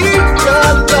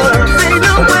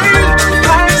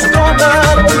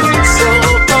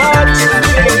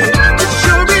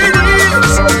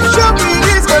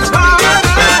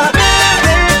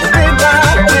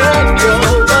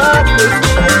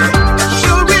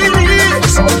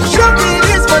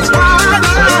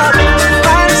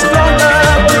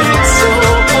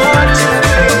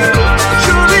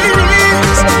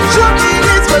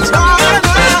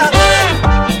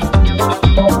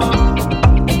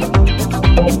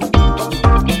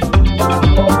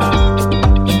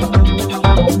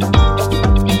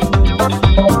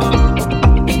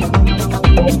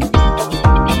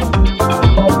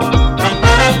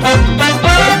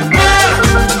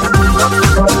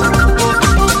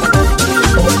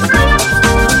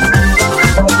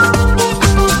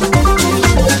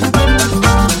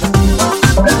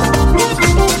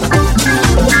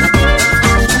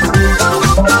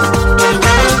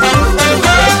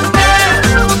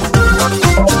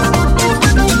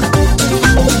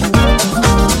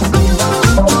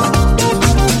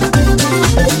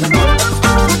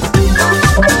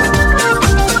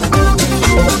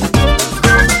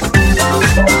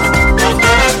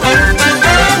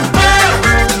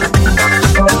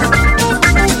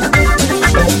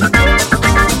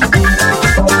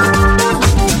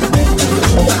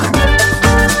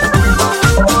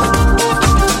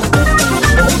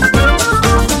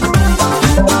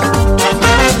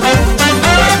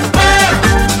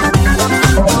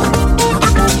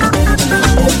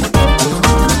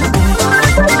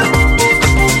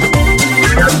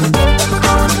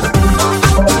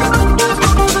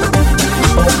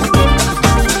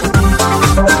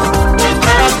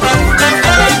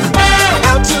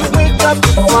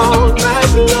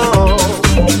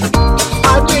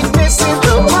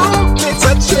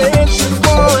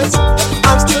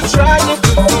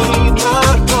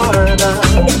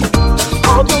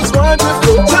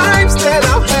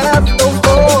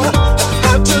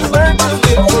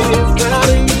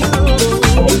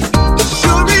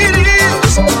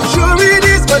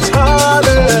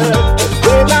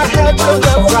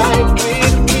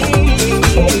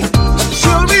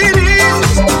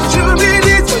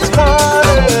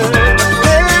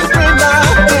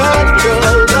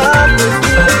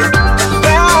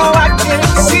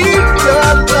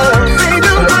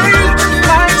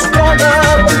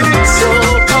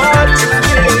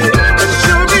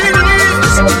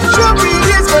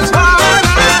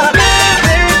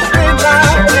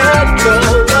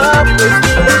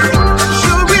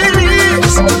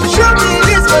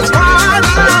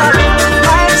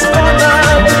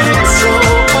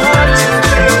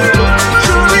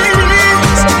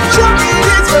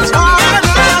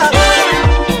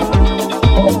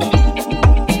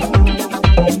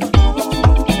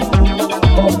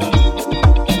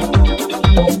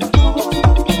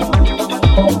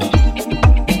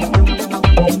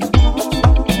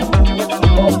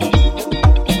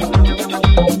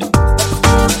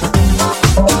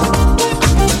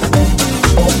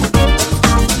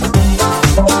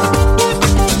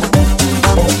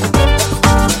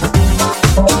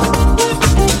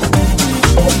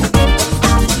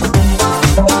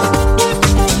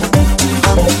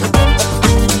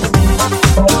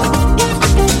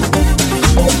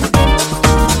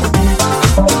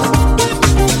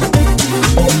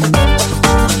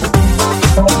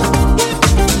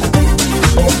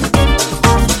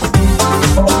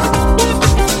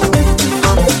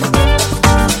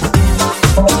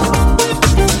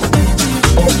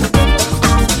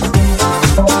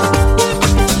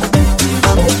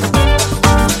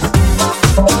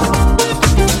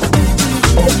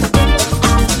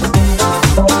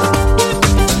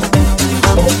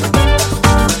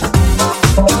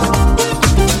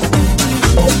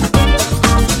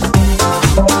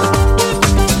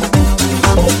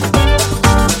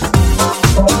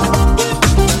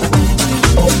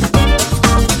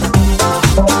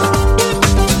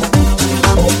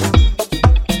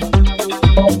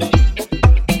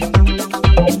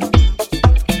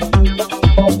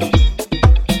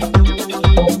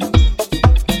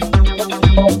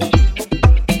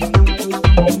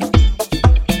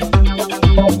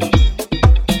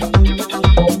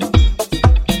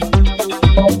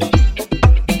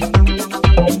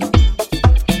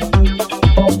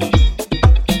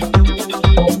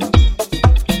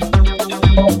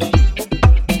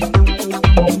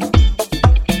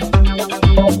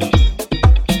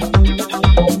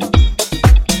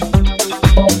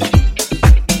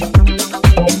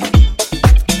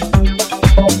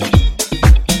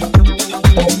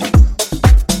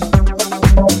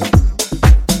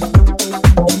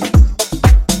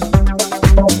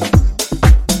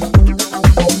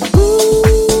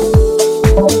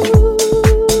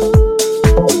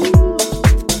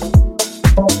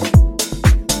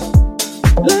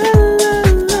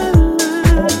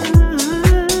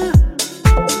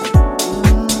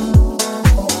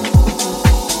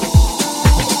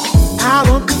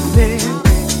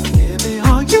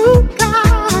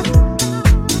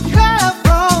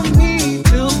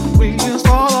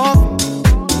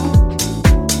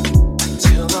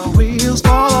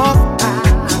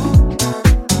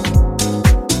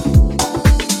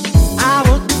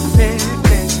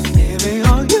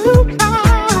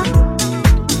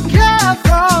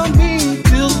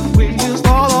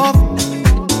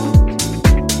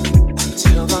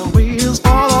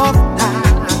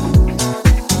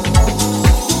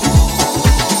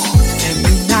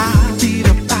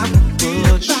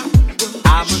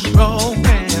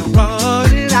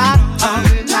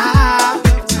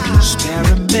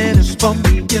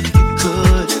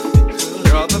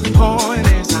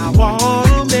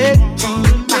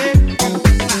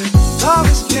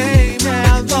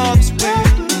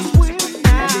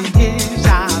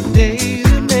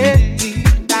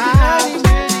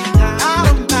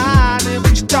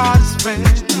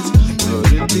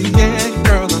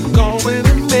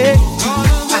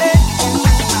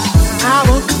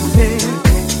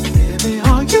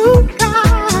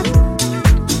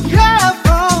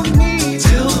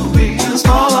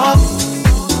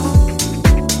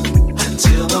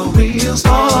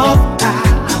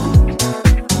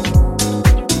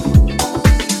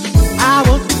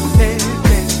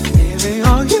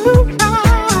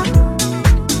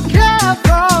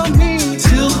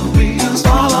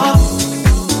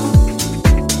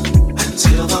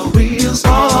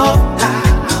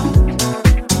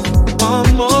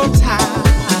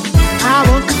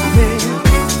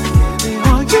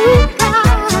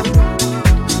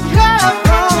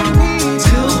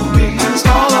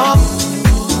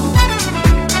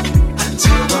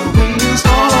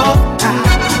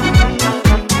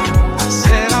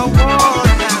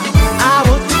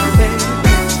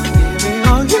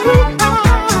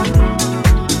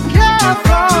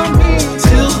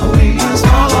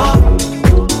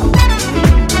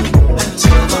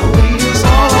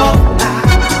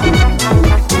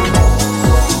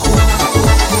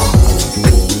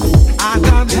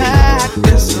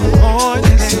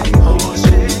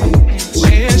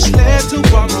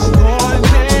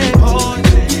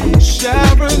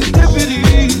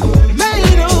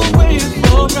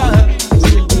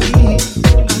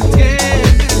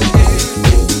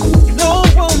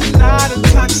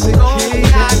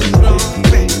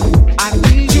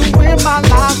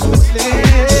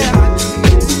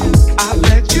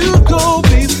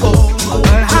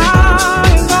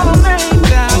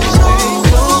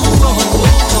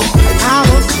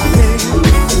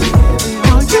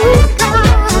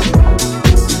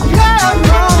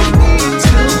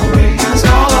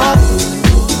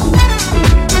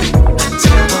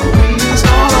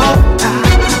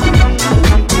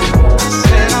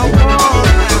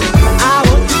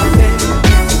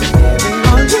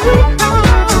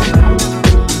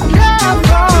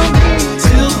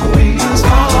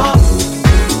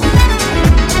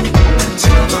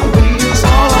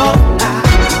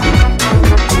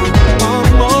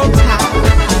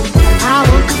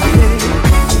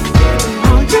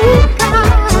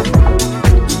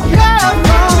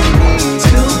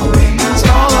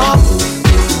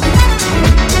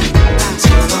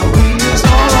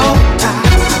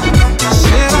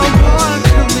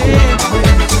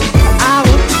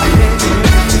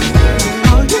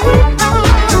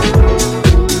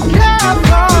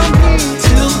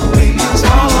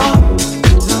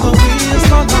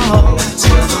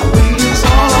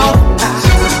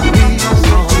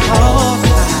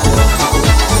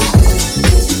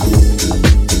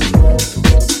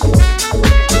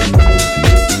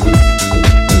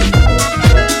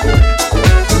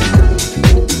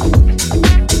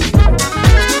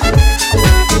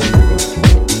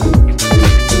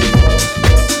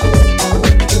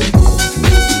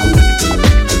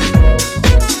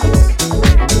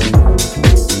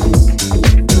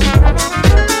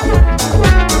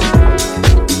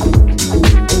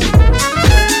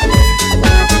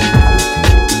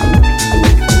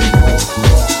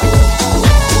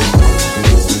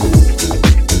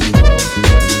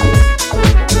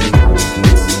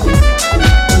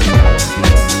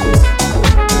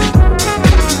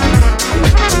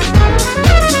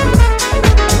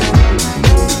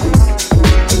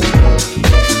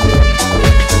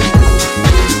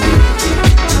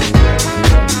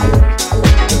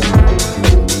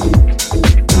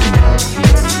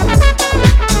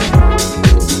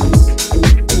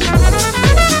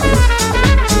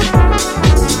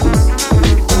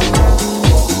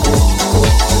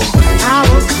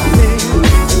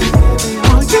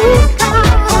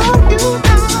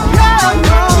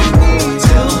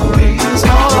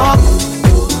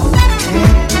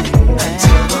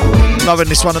Loving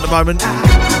this one at the moment. I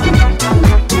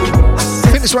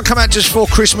think this one came out just before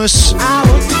Christmas,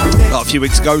 like a few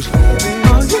weeks ago.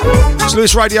 It's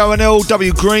Lewis Radio and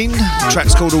L.W. Green. The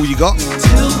track's called All You Got.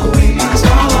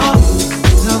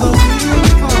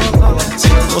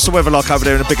 What's the weather like over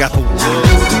there in the Big Apple?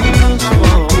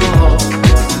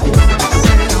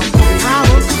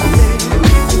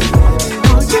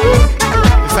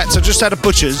 In fact, I just had a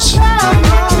butcher's.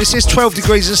 This is 12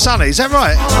 degrees and sunny, is that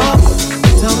right?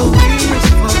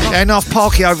 Yeah, enough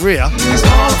parky over here.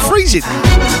 I'm freezing.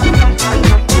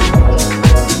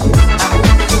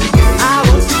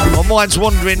 My mind's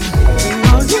wandering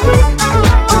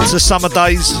to summer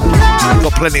days.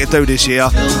 Got plenty to do this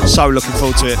year, so looking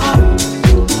forward to it.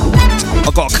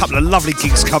 I've got a couple of lovely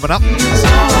gigs coming up.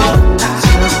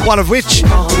 One of which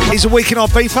is a week in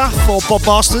Ibiza for Bob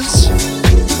Masters.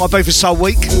 My Ibiza Soul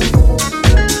Week.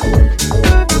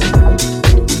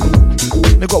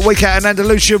 They've got a week out in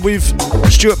Andalusia with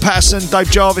Stuart Patterson, Dave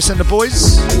Jarvis and the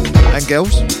boys and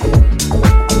girls.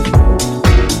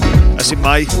 That's in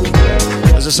May.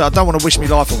 As I say, I don't want to wish my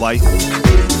life away,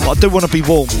 but I do want to be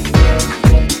warm.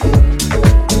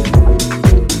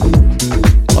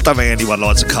 I don't think anyone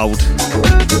likes a cold.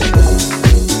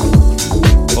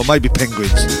 Or maybe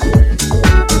penguins.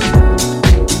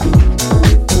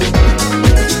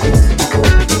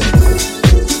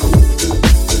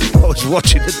 I was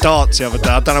watching the darts the other day.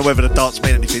 I don't know whether the darts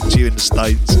mean anything to you in the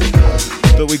States,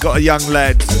 but we got a young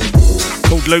lad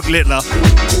called Luke Littler,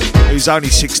 who's only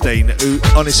 16, who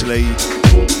honestly,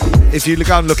 if you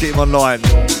go and look at him online,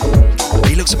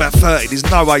 he looks about 30. There's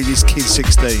no way this kid's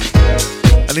 16.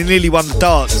 And he nearly won the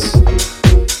darts.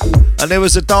 And there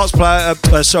was a darts player,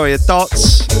 a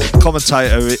darts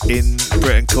commentator in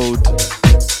Britain called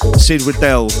Sid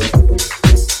Waddell.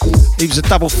 He was a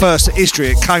double first at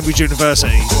history at Cambridge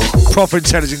University. Proper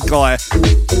intelligent guy,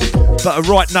 but a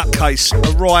right nutcase,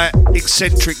 a right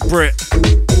eccentric Brit.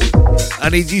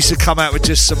 And he used to come out with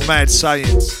just some mad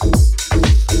sayings.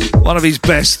 One of his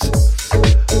best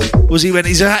was he went,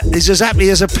 he's as happy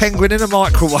as a penguin in a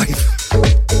microwave.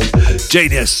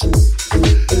 Genius.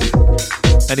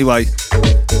 Anyway,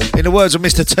 in the words of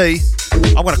Mr. T,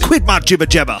 I'm going to quit my jibber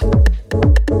jabber.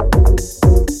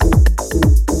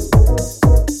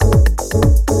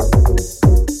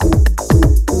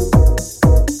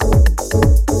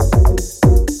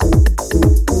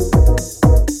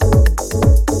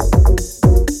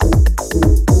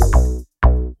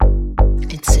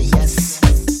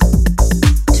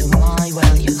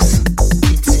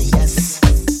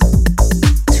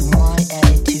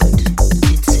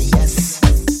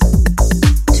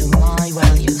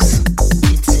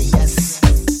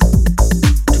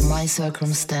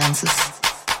 Circumstances.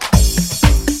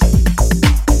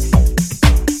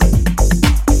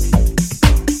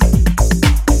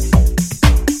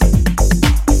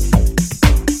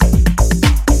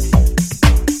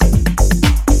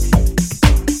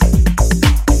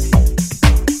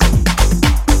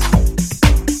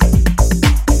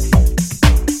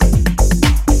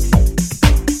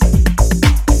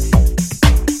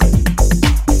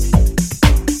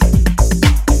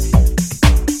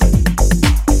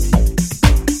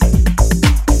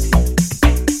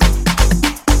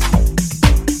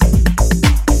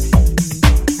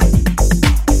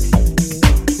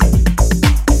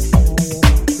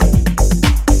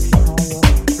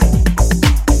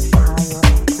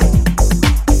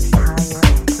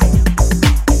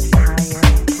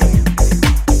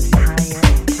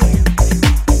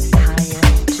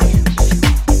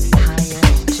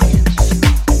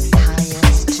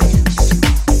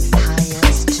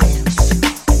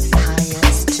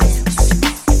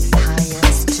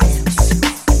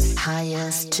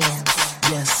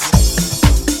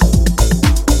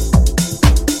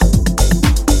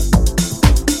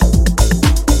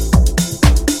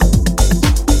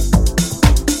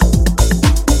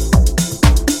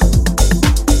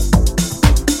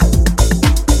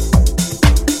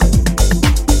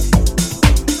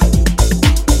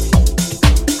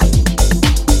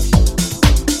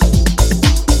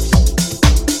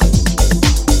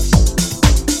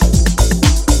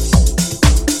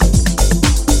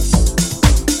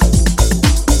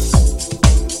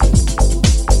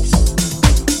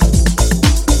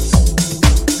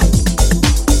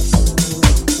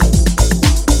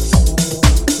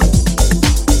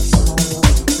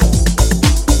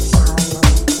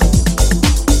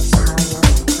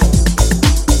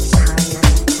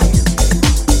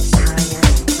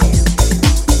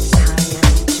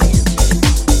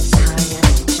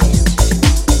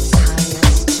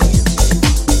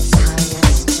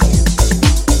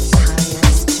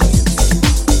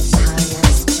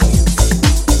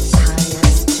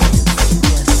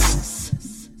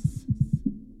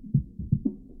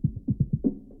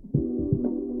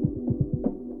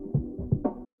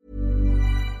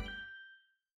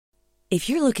 If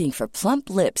you're looking for plump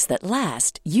lips that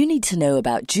last, you need to know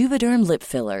about Juvederm lip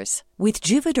fillers. With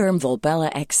Juvederm Volbella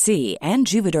XC and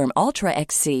Juvederm Ultra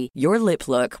XC, your lip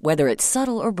look, whether it's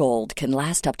subtle or bold, can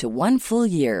last up to 1 full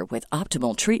year with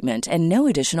optimal treatment and no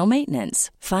additional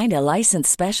maintenance. Find a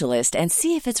licensed specialist and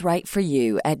see if it's right for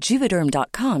you at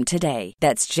Juvederm.com today.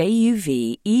 That's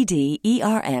JUVEDERM.com.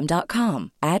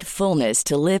 Add fullness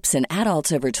to lips in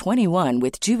adults over 21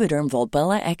 with Juvederm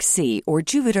Volbella XC or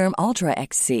Juvederm Ultra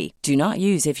XC. Do not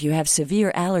use if you have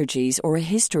severe allergies or a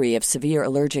history of severe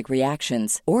allergic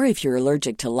reactions, or if you're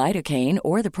allergic to lidocaine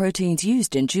or the proteins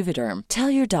used in Juvederm. Tell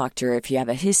your doctor if you have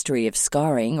a history of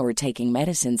scarring or taking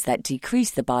medicines that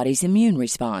decrease the body's immune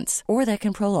response or that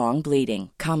can prolong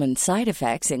bleeding. Common side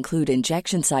effects include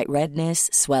injection site redness,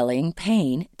 swelling,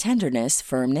 pain, tenderness,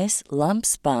 firmness,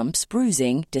 lumps, bumps,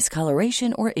 bruising,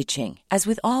 discoloration, or itching. As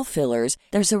with all fillers,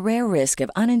 there's a rare risk of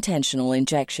unintentional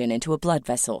injection into a blood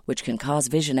vessel, which can cause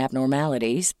vision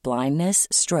abnormalities, blindness,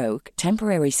 stroke,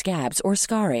 temporary scabs, or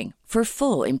scarring. For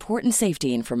full, important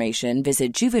safety information,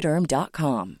 visit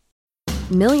Juvederm.com.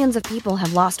 Millions of people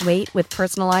have lost weight with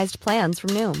personalized plans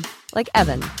from Noom. Like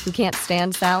Evan, who can't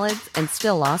stand salads and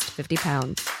still lost 50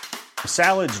 pounds.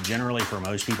 Salads generally for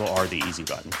most people are the easy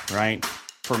button, right?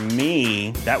 For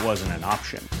me, that wasn't an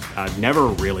option. I never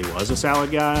really was a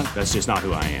salad guy. That's just not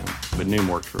who I am. But Noom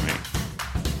worked for me.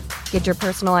 Get your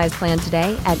personalized plan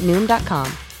today at Noom.com.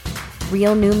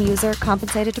 Real Noom user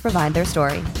compensated to provide their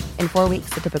story. In 4 weeks,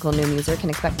 the typical Noom user can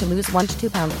expect to lose 1 to 2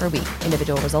 pounds per week.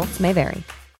 Individual results may vary.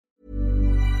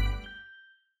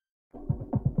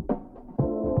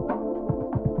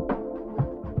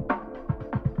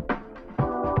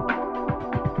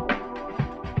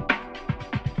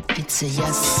 It's a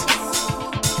yes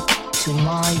to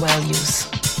my values.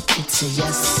 It's a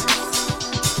yes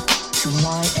to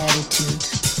my attitude.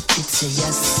 It's a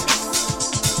yes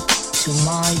to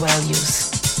my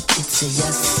values. It's a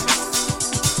yes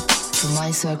to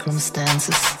my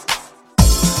circumstances.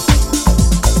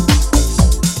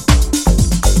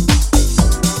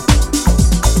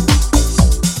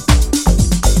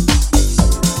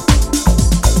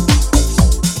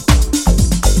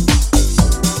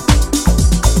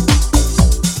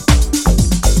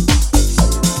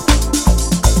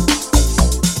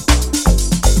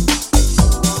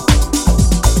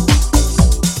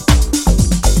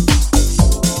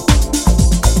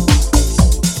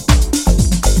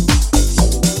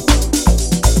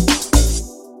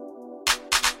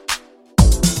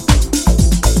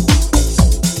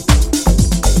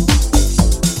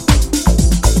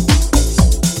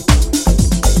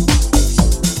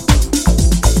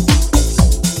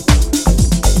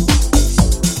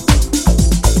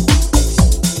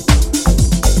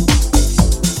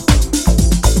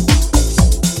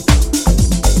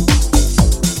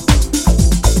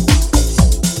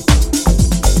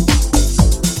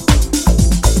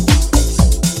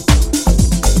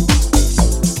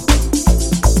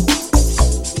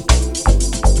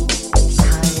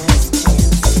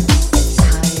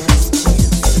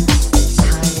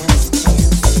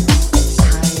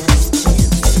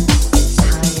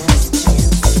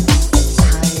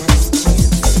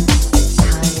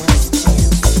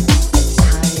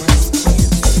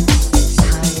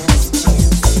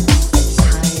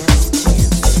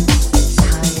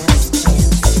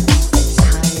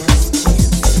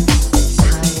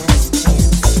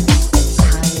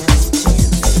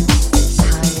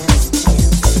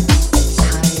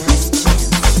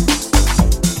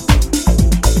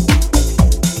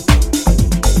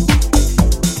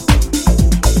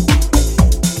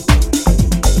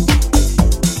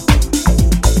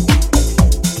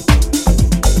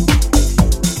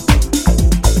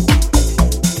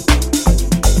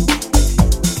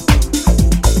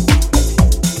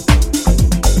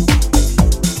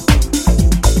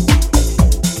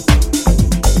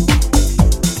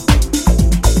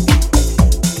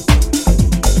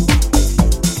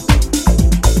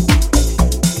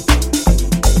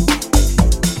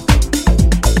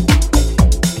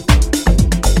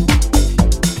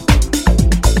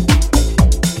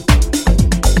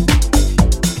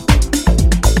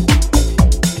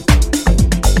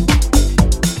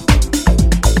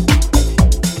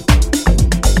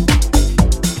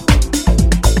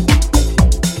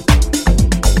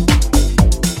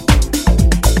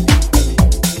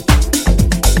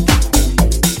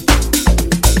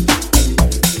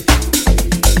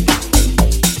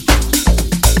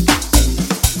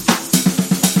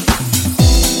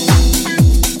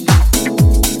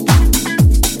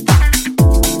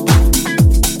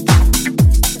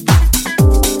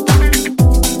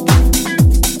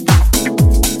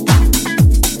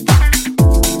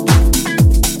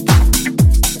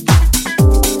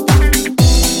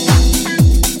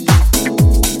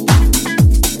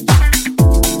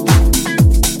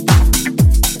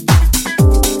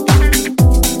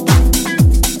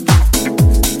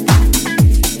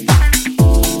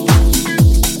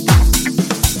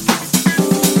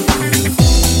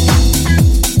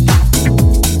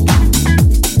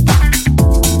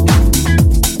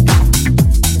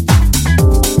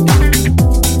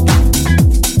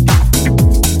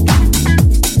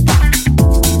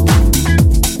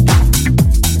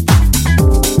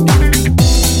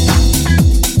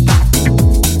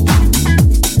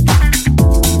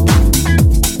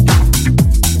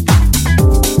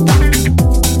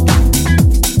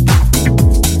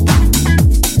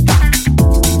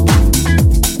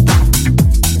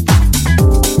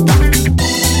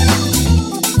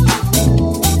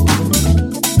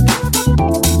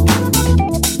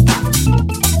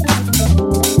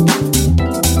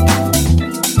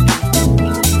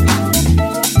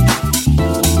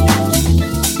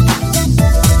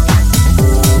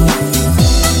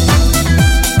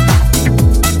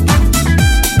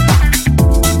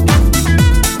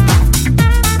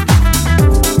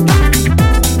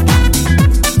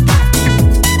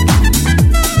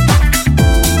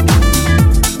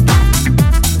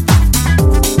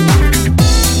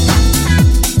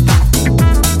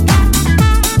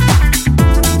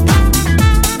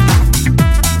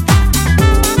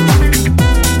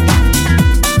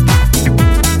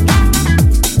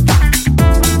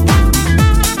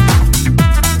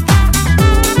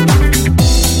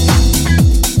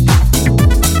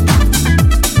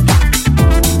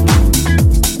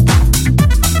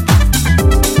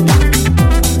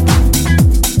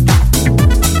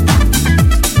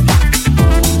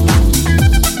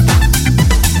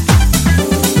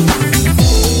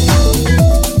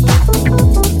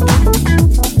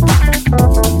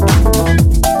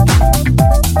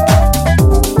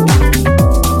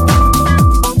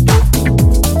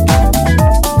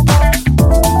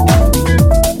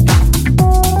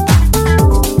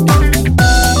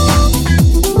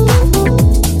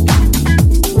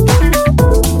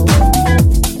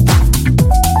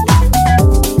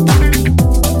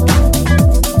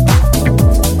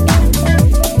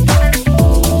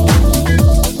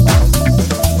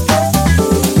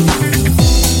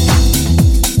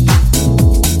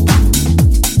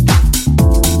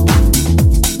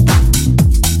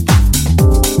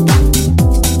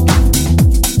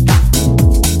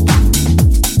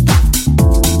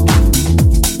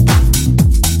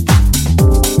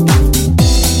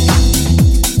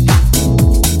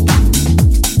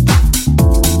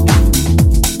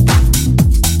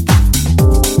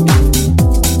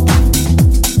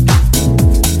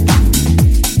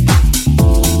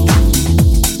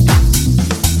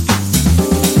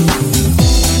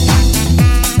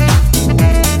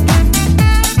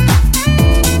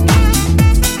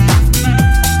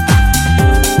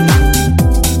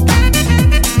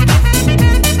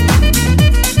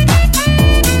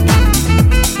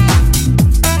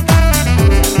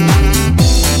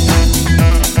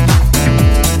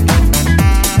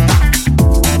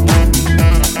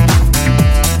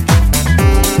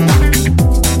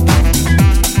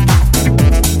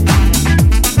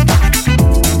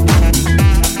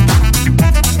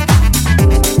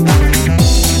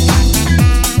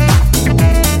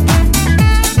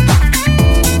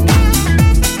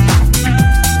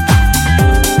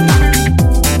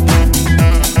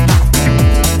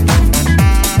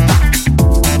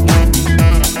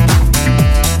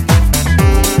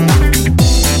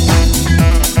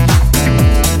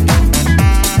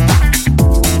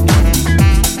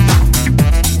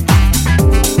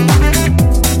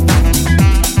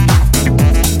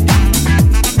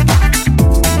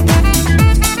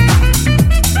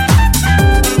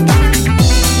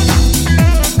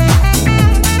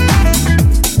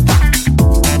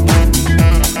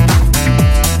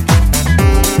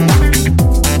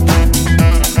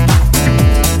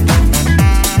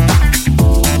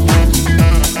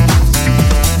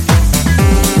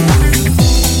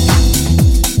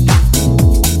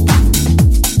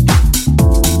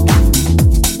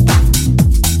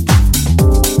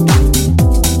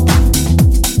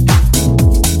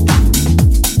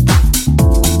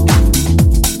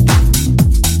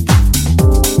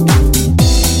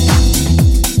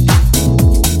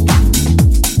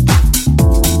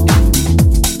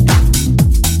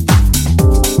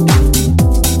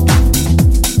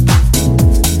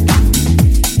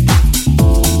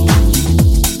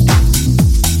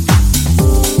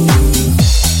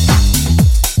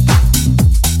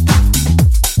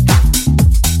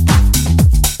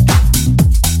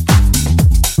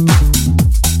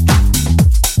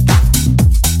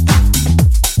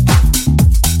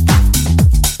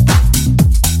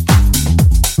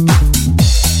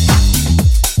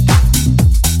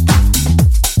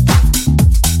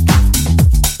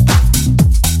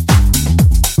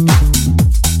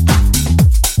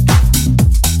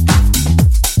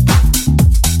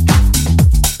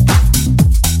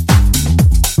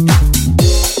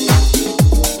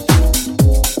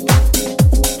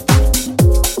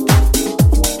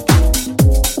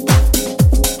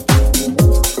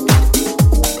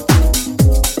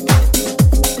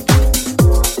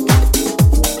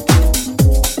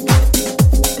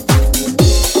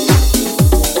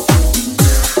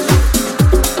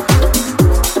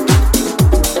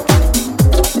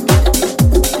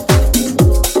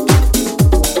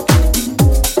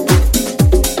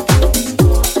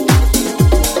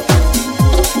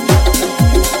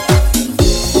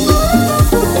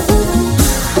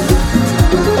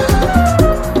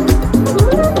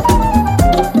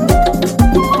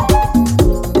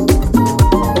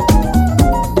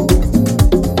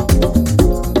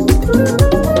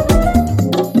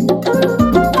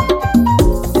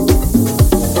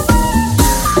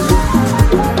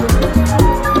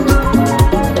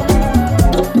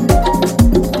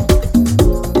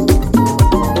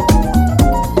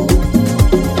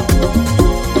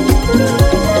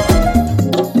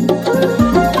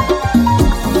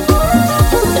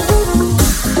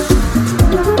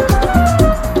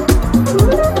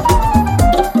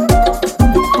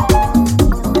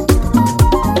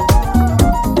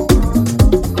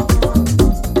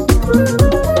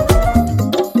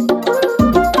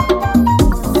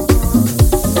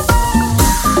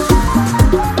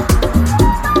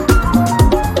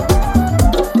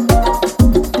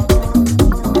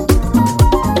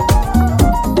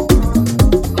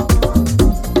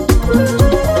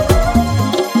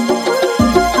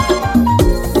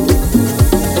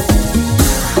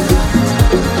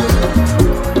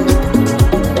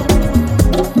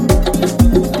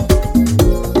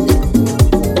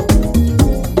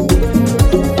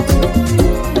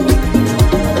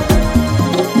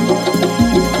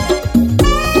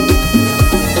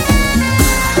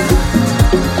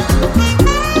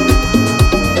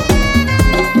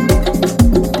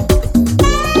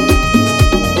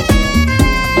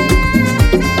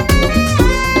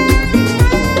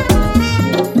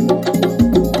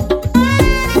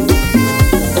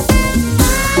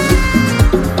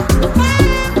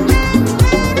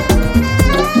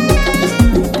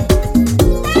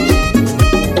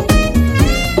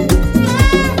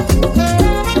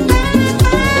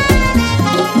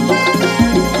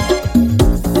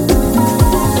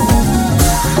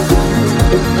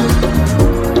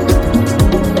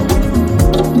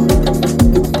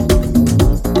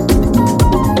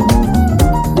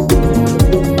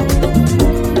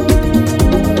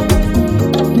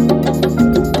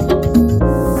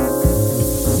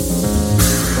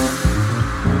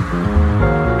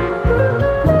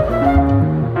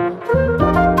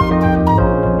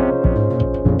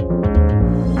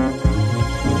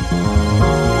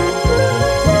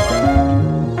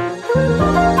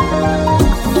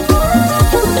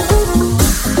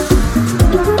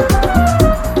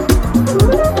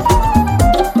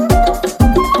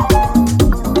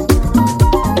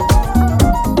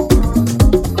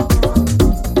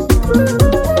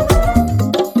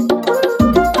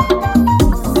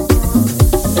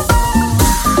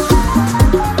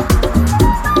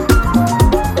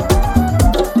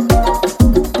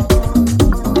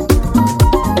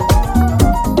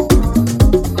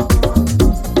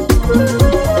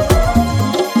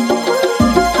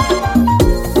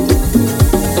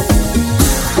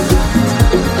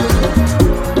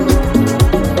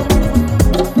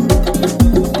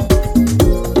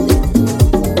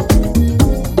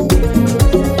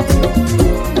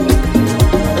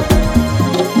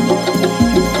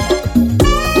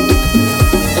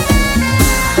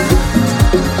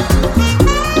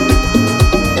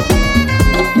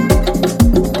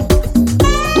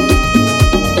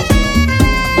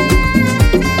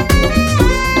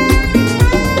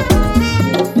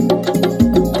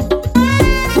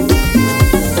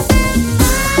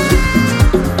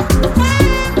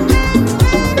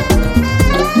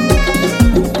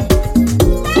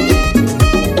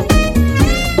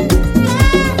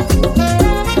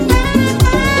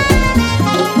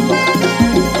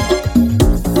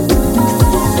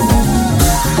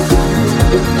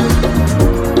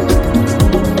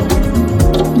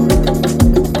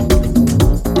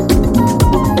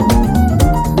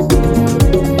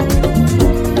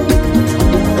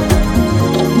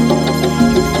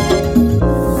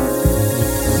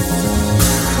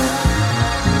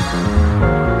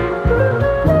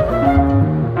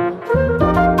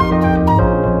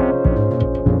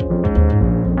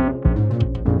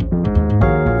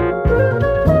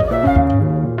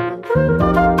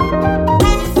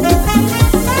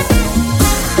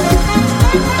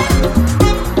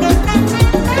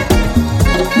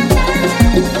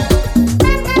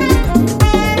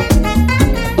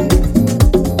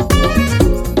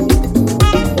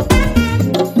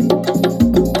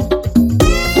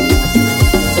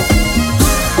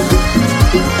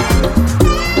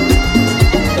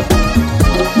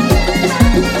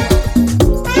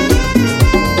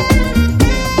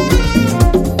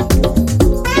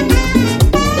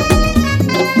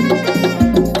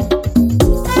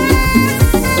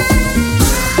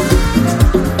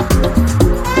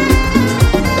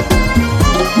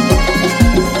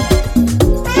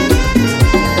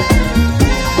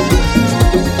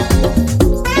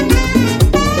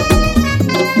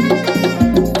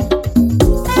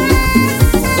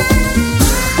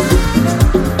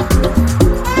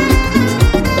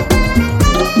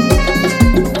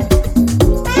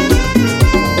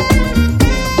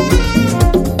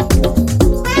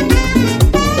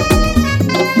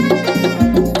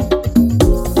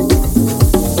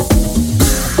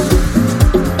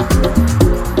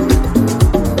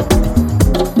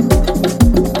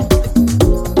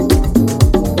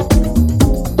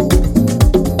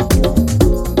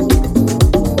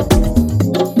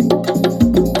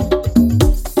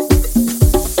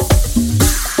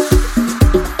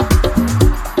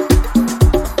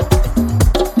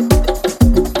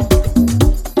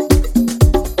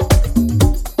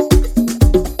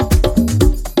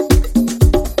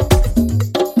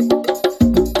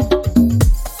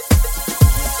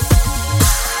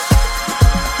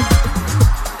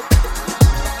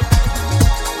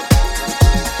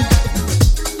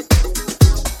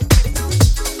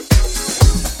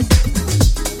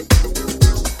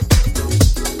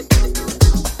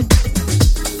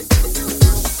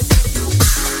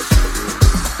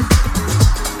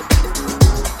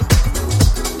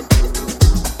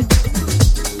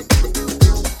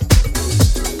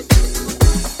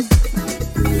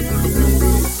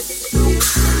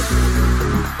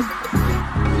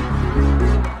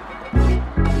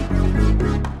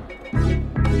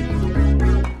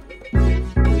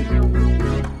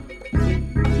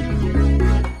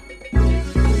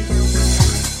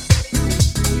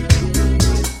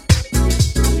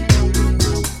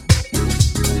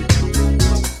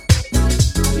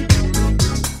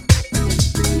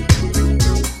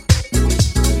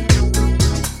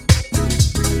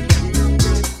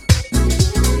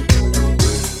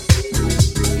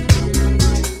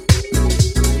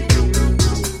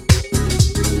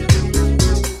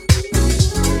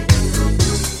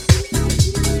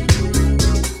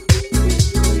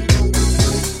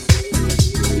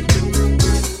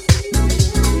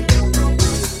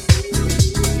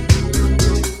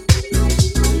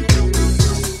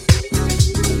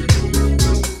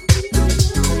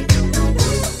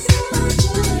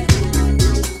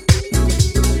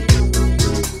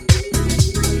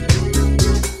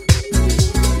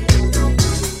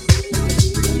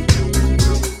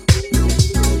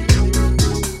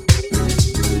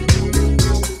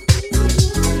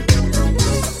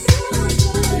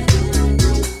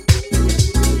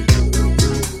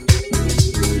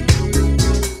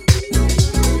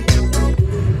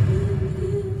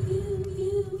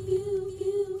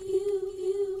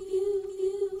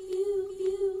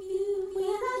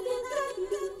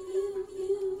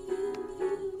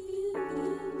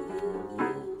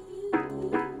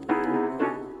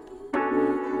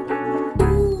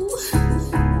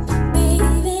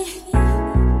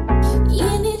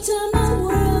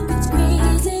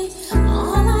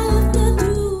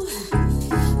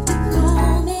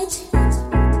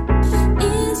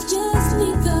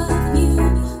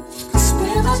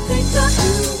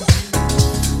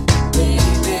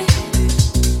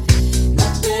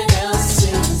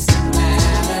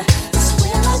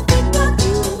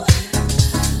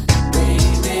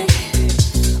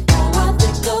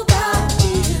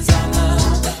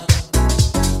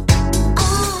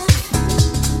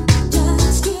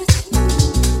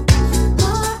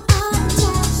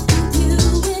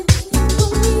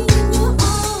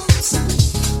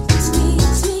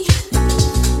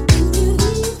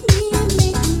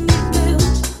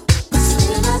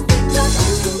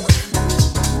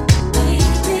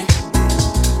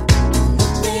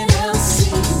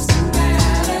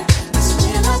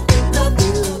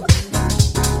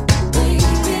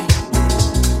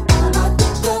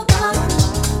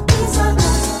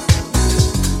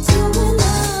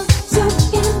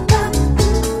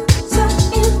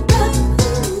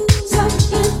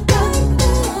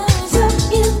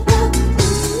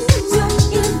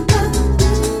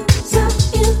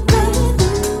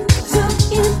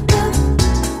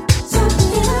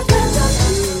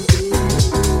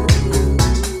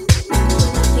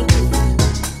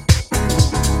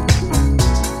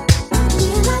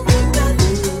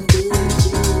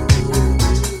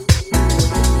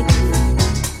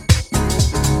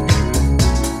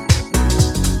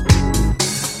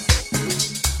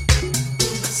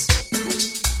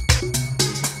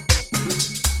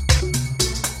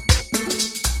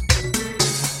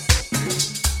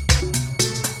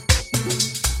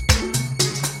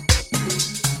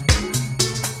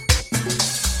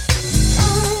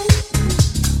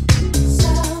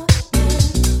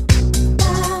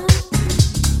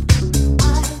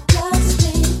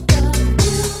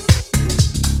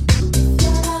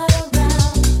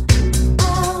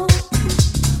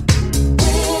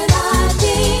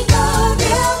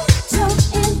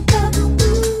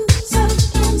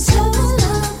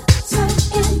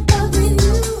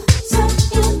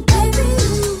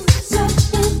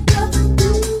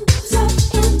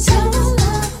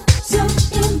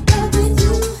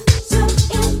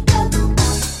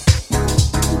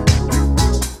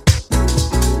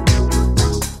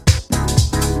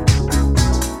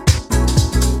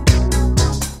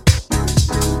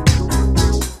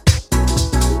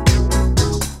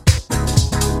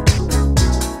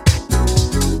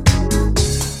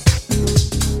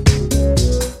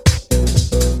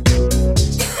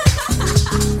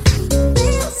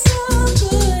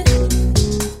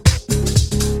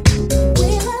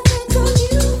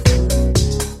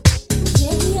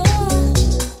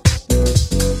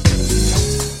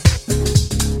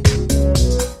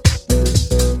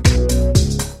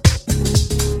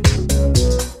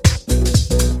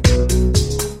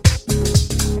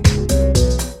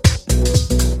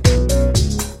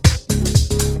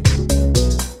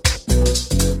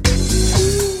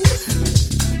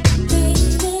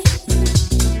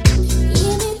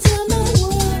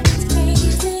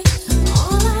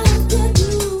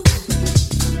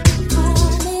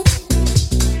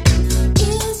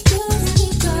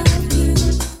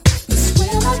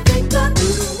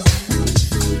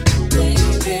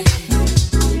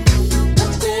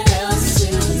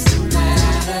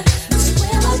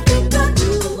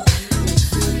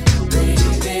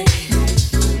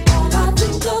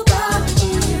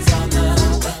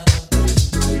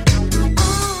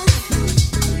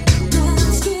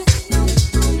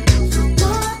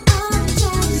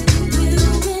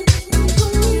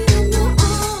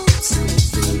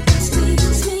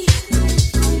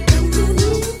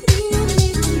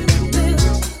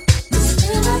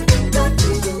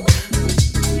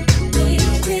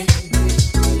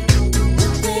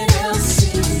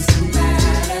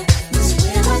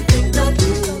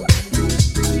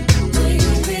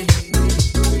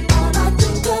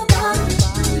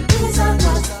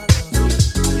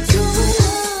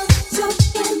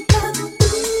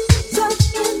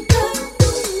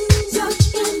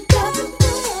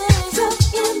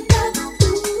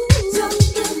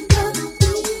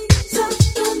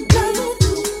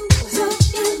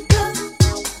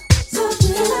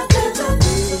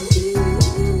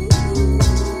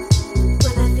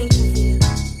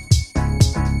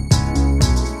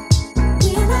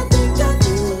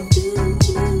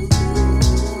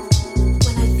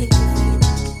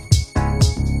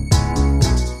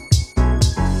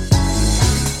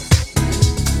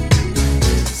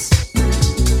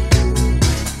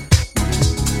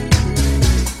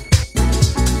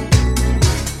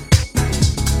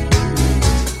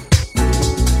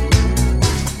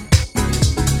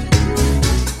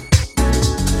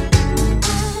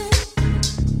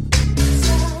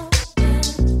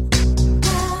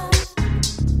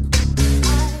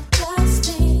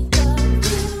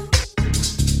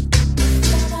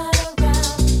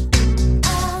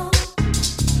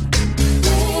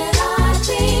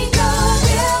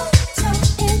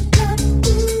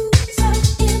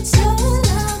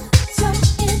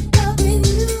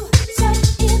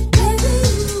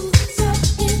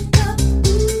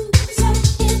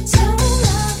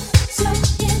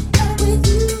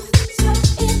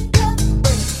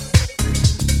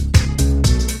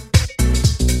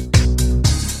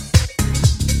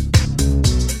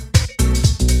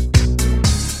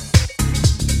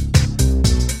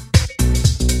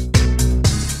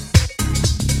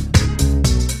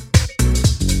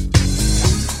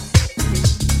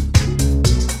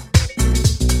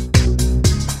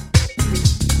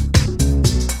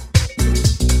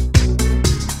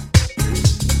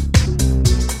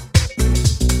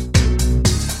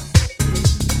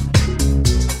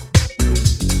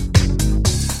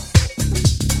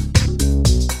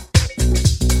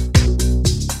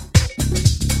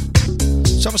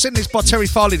 got sent this by Terry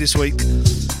Farley this week.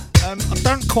 I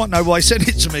don't quite know why he sent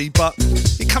it to me, but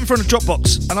it came from a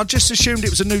Dropbox, and I just assumed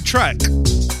it was a new track.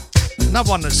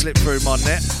 Another one that slipped through my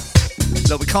net.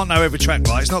 Look, we can't know every track,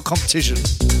 right? It's not a competition.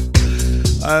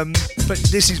 But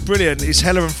this is brilliant. It's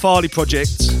Heller and Farley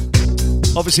project.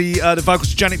 Obviously, the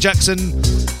vocals of Janet Jackson,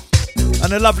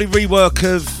 and a lovely rework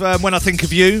of When I Think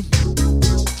of You,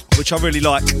 which I really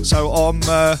like. So I'm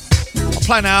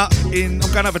playing out I'm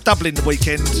going over Dublin the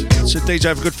weekend. So DJ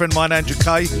with a good friend of mine, Andrew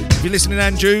Kay. If you're listening,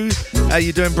 Andrew, how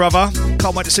you doing, brother?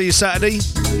 Can't wait to see you Saturday.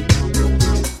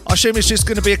 I assume it's just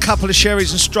going to be a couple of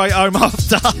sherries and straight home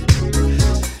after.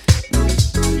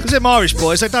 Because them Irish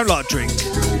boys, they don't like to drink.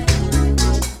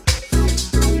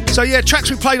 So yeah,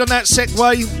 tracks we played on that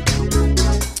Segway.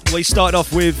 We started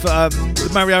off with the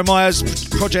Mario Myers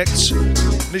project,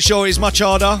 and it sure is much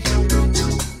harder.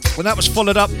 And that was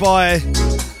followed up by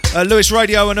Lewis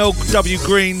Radio and L.W.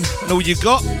 Green and All You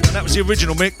Got, and that was the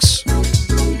original mix.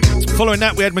 Following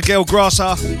that, we had Miguel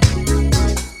Grasser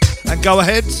and Go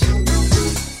Ahead.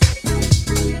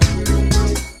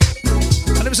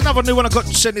 And there was another new one I got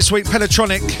sent this week,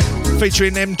 Pelotronic,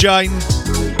 featuring M. Jane.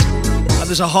 And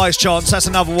there's a highest chance that's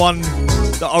another one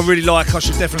that I really like. I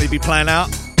should definitely be playing out.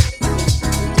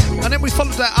 And then we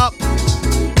followed that up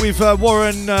with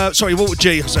Walter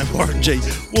G. I say Warren G.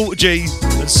 Walter G.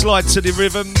 and Slide to the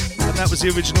Rhythm, and that was the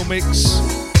original mix.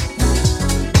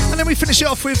 And then we finish it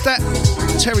off with that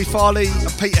Terry Farley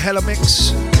and Peter Heller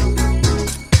mix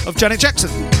of Janet Jackson.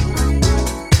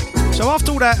 So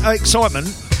after all that excitement,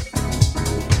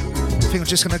 I think I'm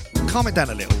just going to calm it down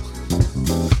a little.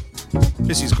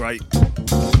 This is great.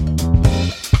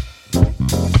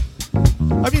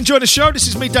 Hope you enjoyed the show. This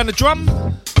is me, Dan the Drum.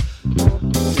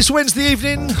 This Wednesday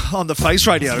evening on The Face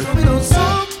Radio.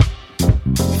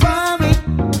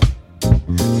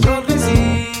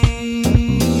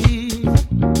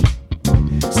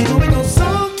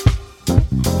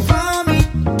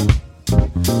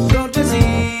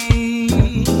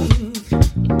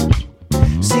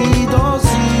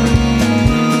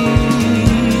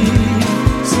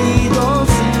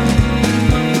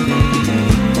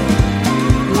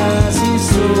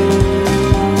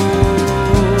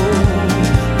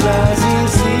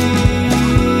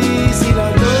 Si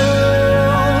la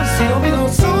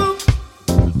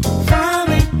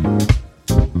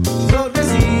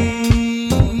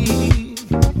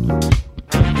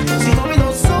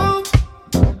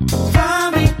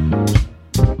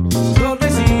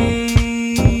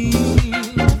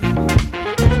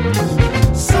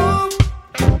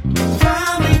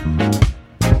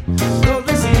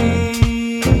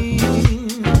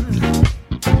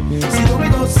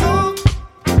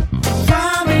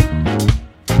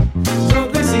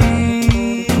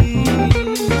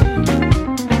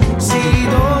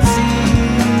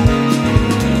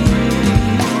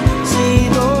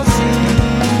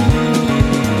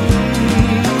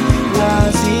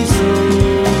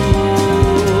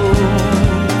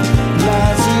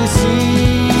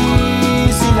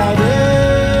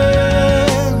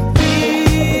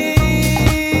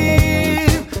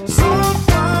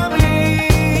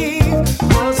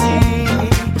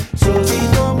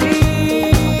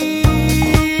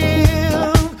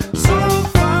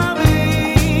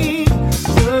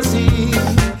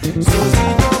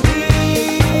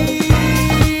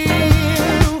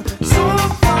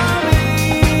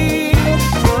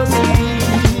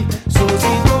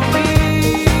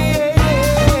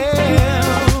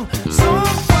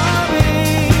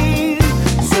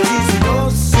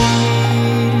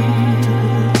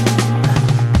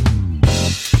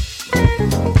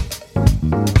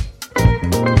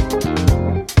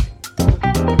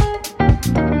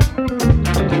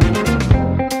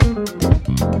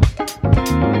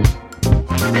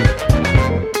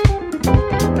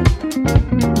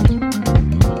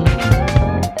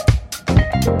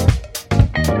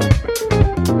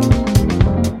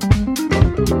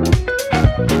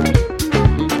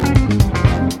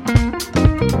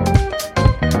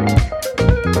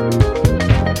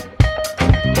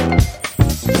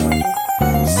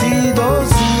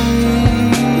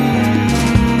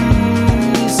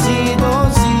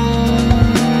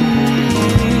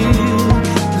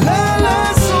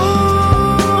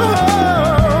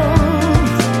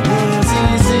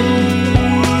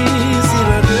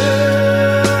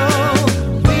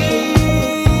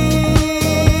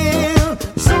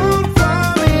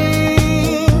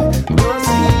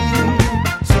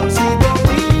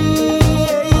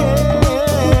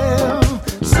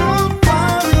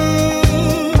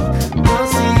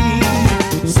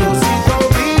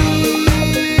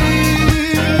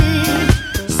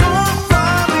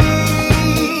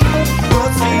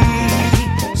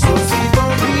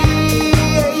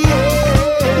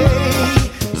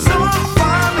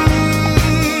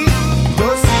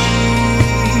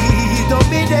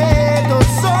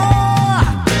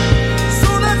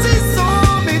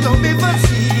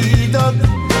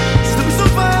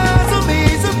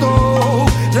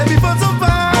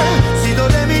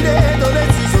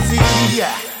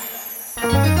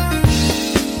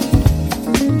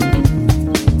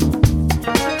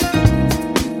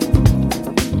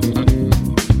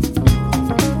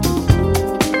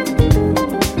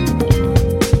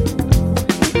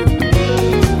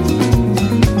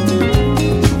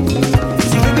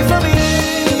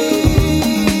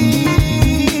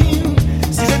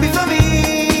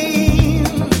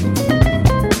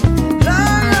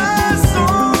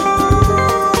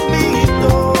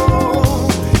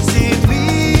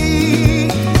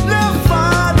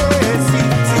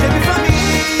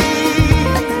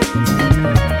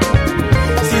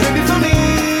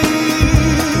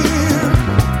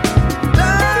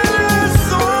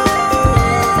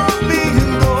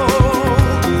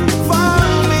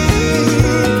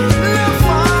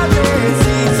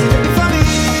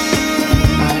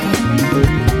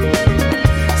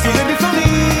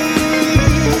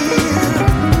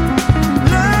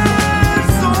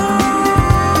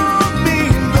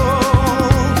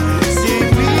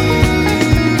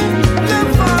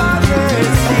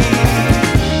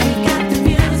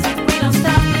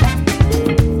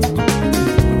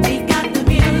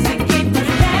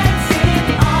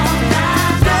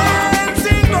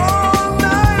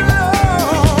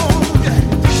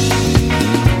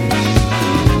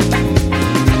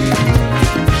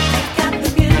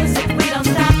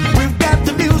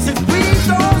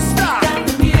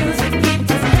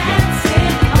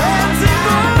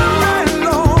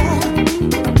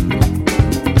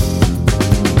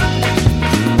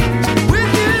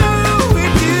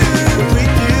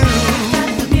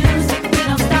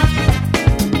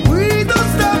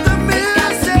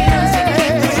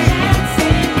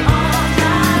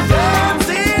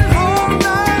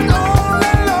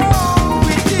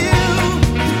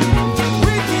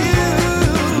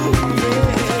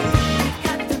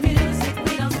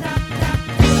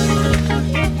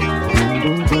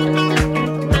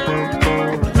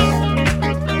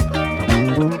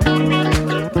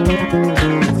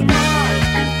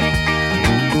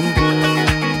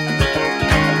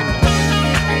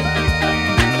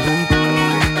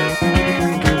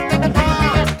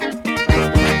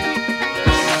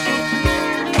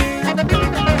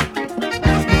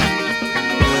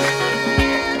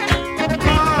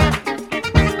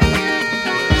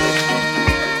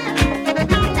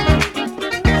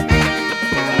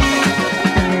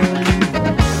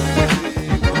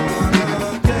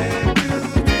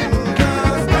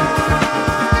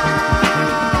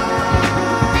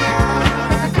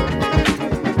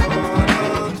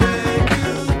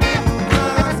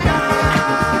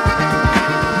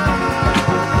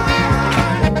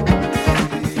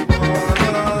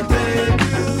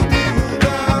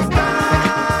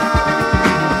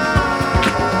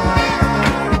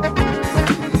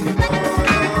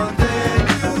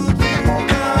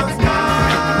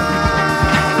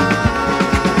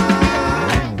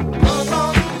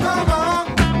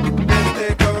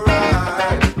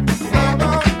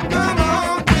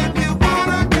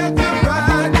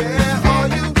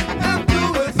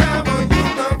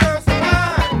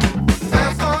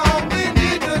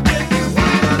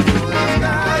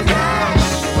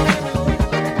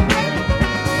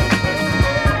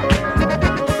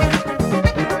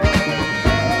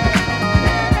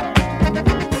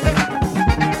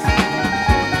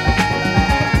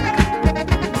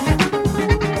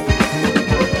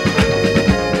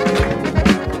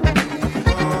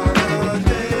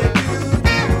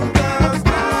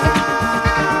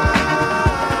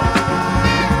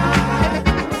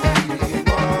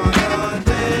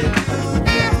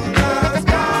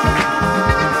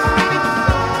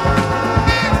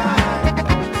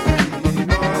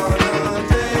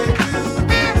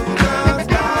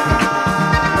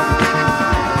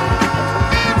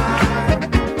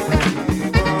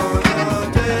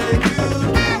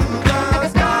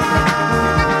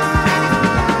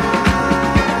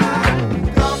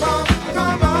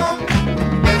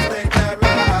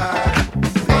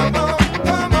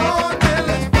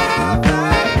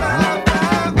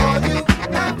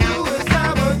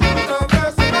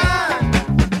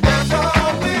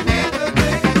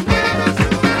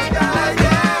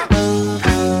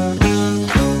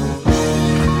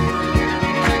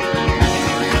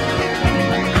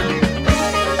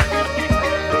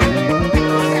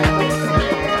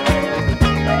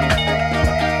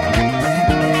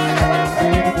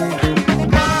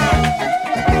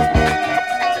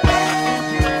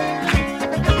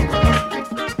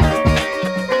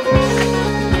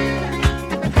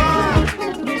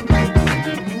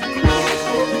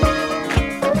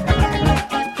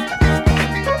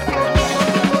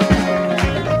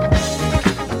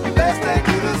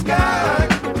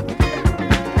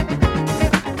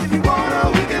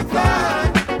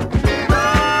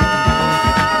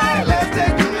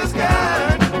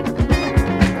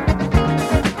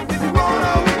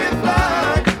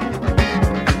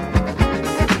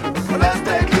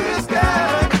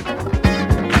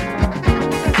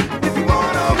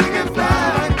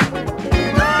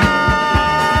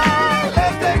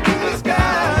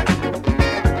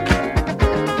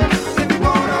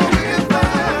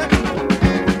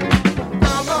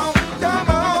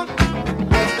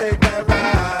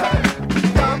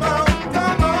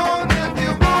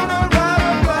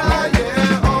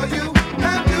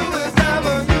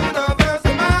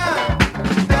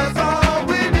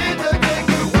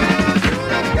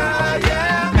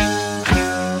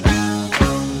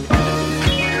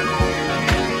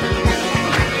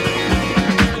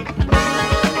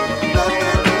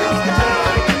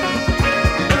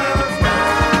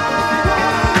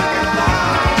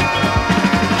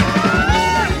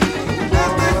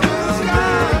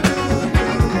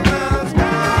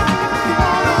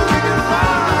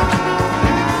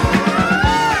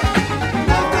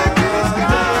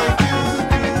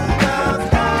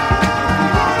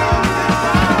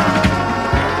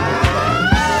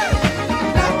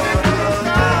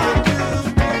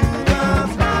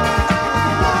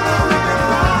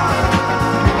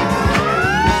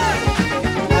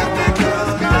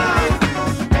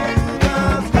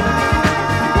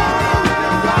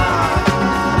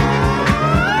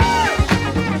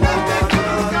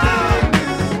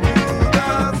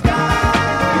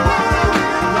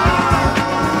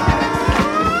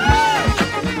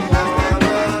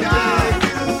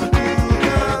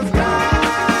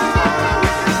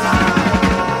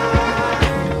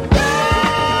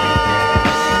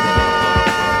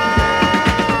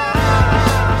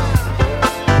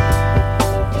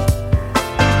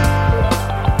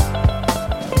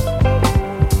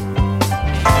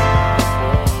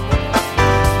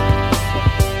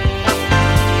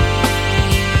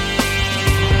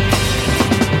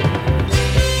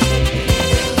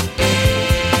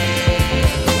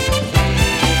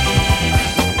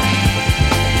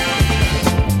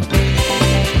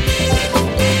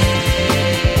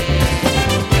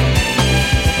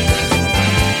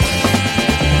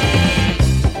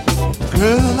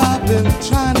Girl, I've been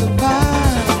trying to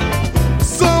find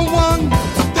someone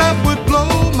that would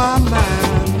blow my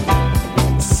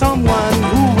mind. Someone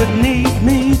who would need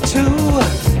me too.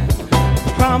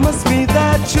 Promise me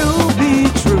that you'll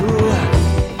be true.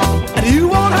 And you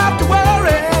won't have to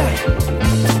worry,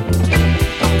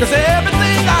 'cause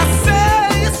everything I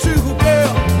say is true,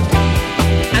 girl.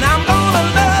 And I'm gonna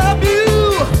love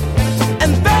you,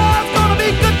 and there's gonna be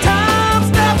good times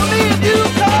there for me and you,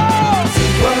 'cause you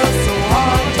were so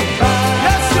hard to find.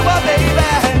 Yes, you were, baby,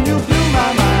 and you blew my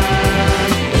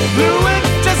mind. Blew it,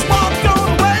 just walked on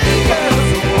away, girl.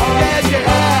 Yeah,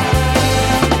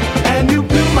 yeah. And you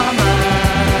blew my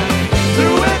mind.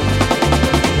 Blew it.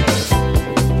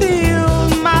 Feel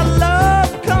my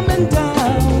love coming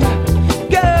down.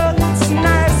 Girl, it's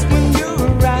nice when you're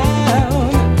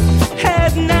around.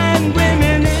 Had 9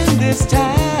 women in this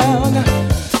town.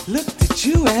 Looked at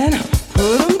you and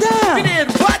put them down. You did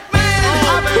what, man?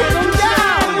 I put them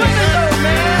down. What the hell,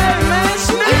 man? Man,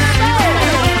 Smith.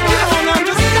 You don't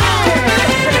understand.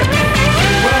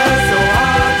 You were so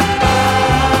hard to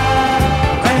find,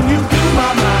 and you blew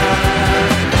my mind.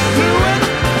 Blew it.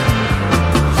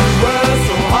 You were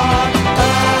so hard to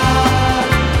find,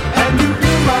 and you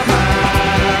blew my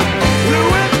mind. Blew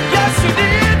it. Yes, you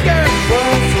did, girl. You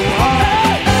were so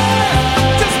hard to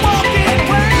find. Just walking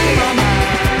away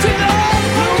to the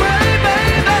other way,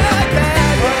 baby.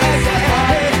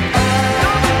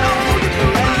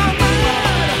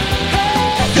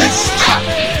 This stuff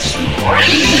is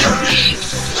really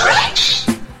fresh.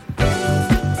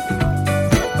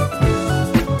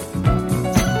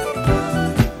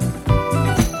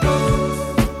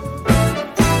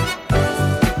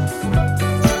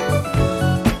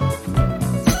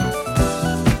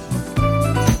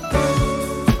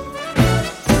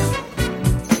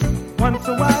 Once a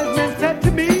wise man said to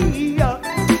me,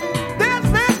 "This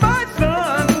is my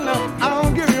son,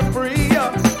 I'll give you free.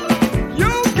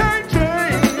 You can't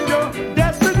change your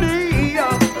destiny.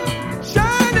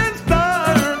 Shining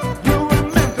star, you were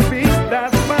meant to be.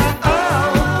 That's why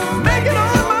I'll make it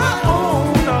on my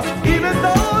own, even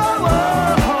though I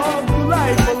walk through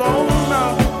life alone.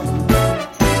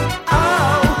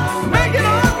 I'll make it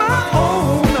on my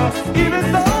own, even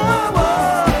though I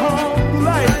walk through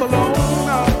life alone."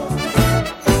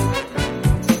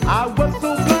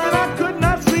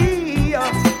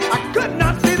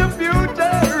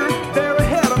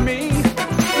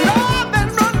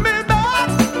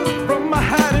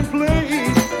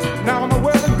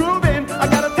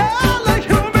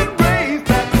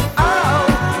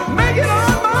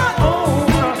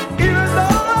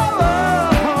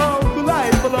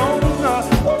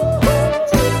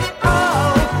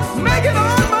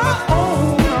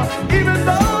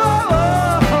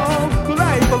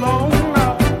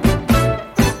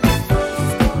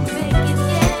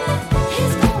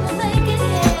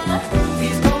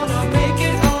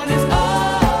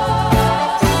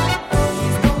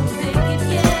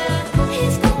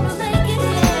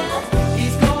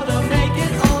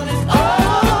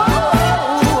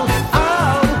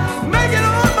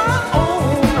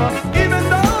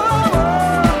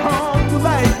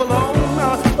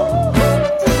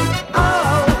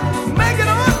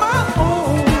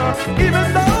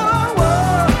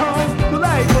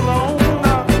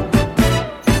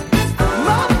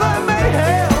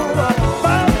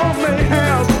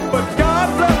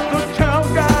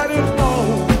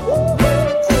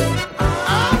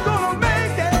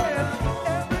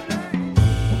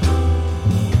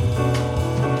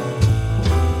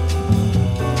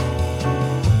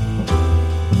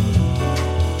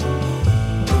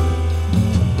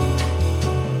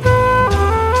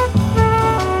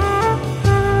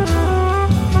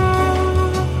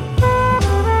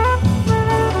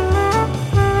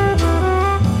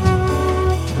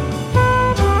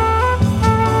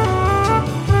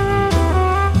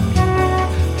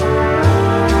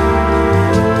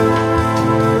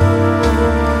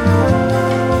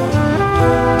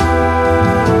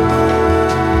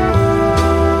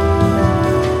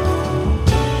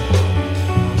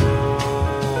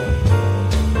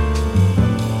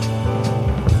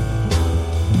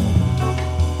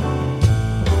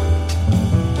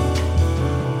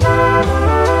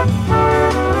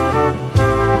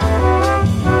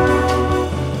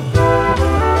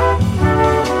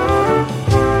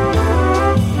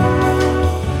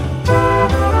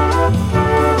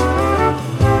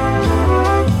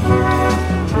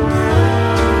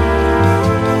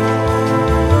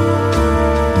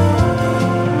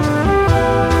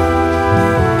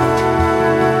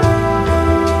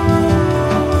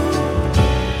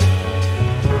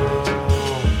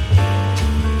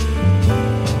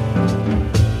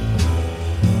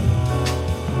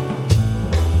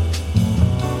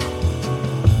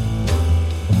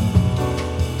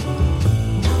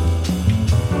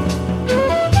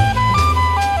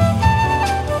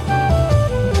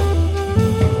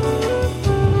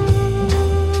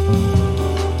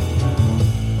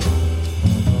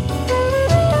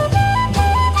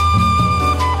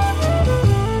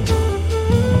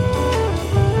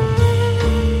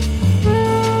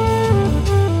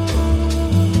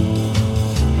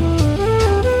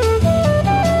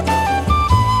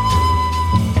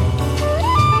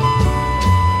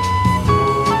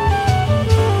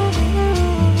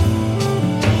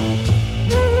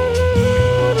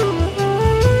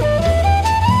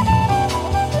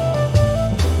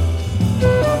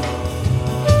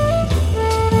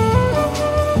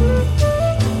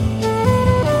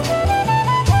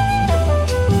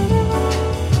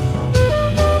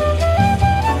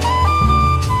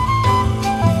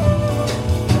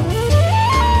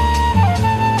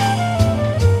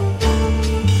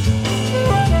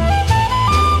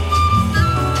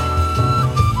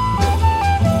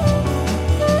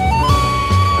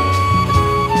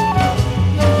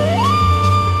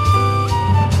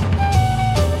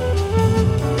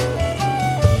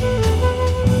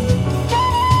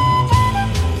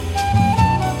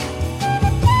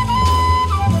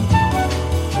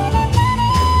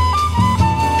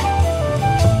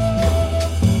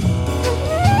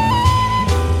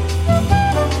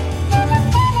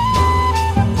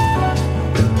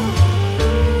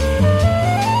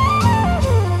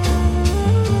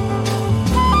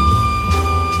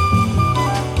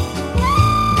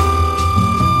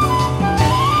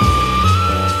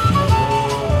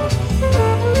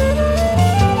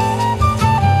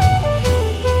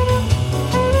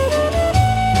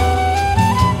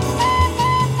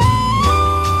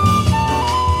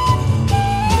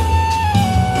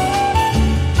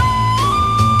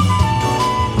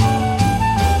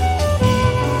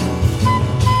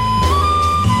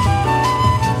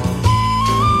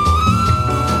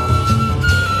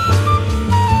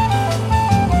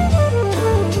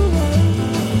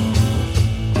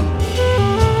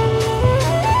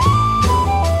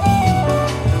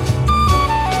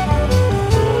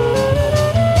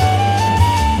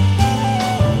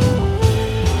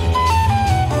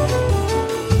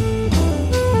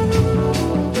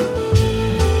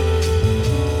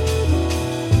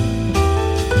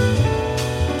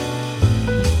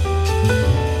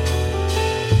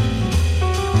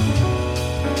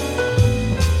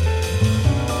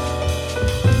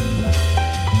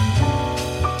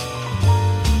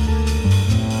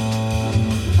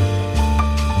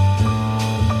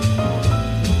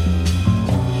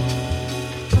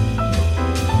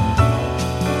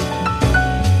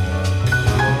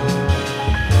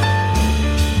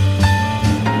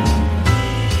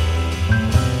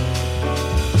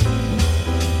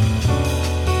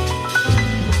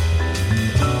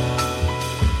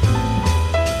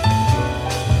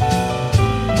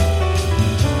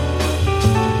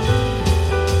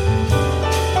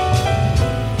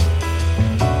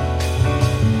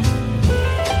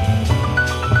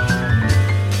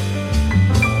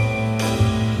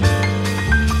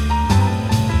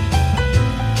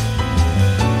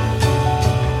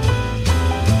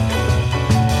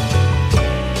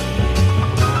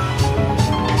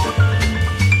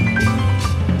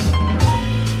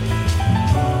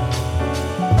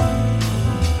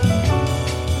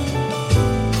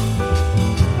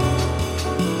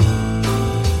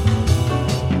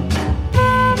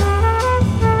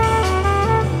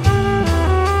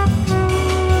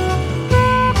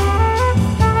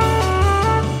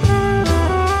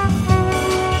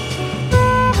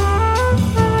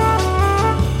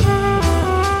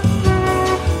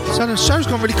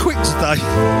 gone really quick today.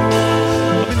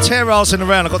 I've been tear-arsing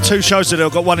around. I've got 2 shows today.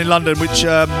 I've got one in London, which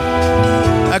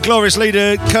our glorious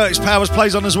leader Curtis Powers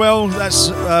plays on as well. That's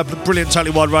brilliant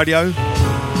Totally Wide Radio.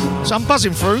 So I'm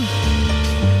buzzing through.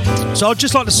 So I'd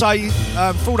just like to say,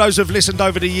 for all those who have listened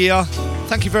over the year,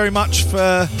 thank you very much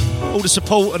for all the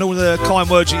support and all the kind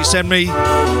words that you send me.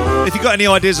 If you've got any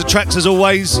ideas of tracks, as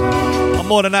always, I'm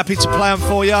more than happy to play them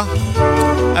for you.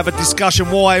 Have a discussion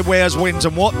why, where's, when's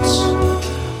and what's.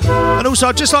 And also,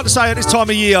 I'd just like to say at this time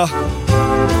of year,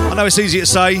 I know it's easy to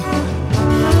say,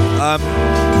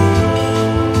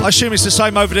 I assume it's the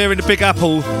same over there in the Big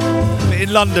Apple, but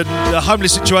in London, the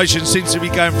homeless situation seems to be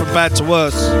going from bad to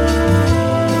worse.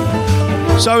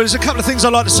 So there's a couple of things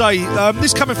I'd like to say.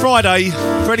 This coming Friday,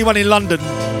 for anyone in London,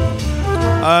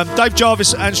 Dave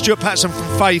Jarvis and Stuart Patterson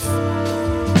from Faith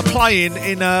are playing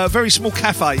in a very small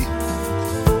cafe.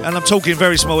 And I'm talking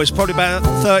very small. It's probably about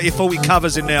 30 or 40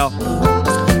 covers in there.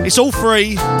 It's all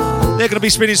free. They're going to be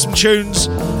spinning some tunes.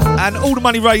 And all the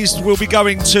money raised will be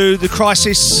going to the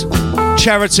Crisis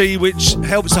charity, which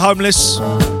helps the homeless.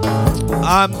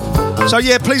 So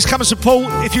yeah, please come and support.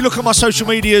 If you look at my social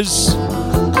medias,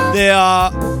 there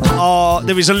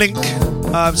is a link.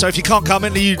 So if you can't come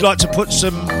in and you'd like to put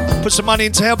some money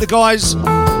in to help the guys,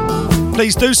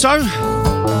 please do so.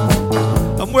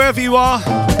 And wherever you are,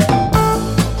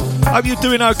 hope you're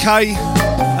doing okay.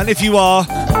 And if you are,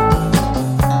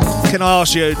 can I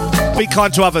ask you, be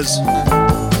kind to others.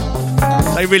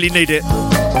 They really need it.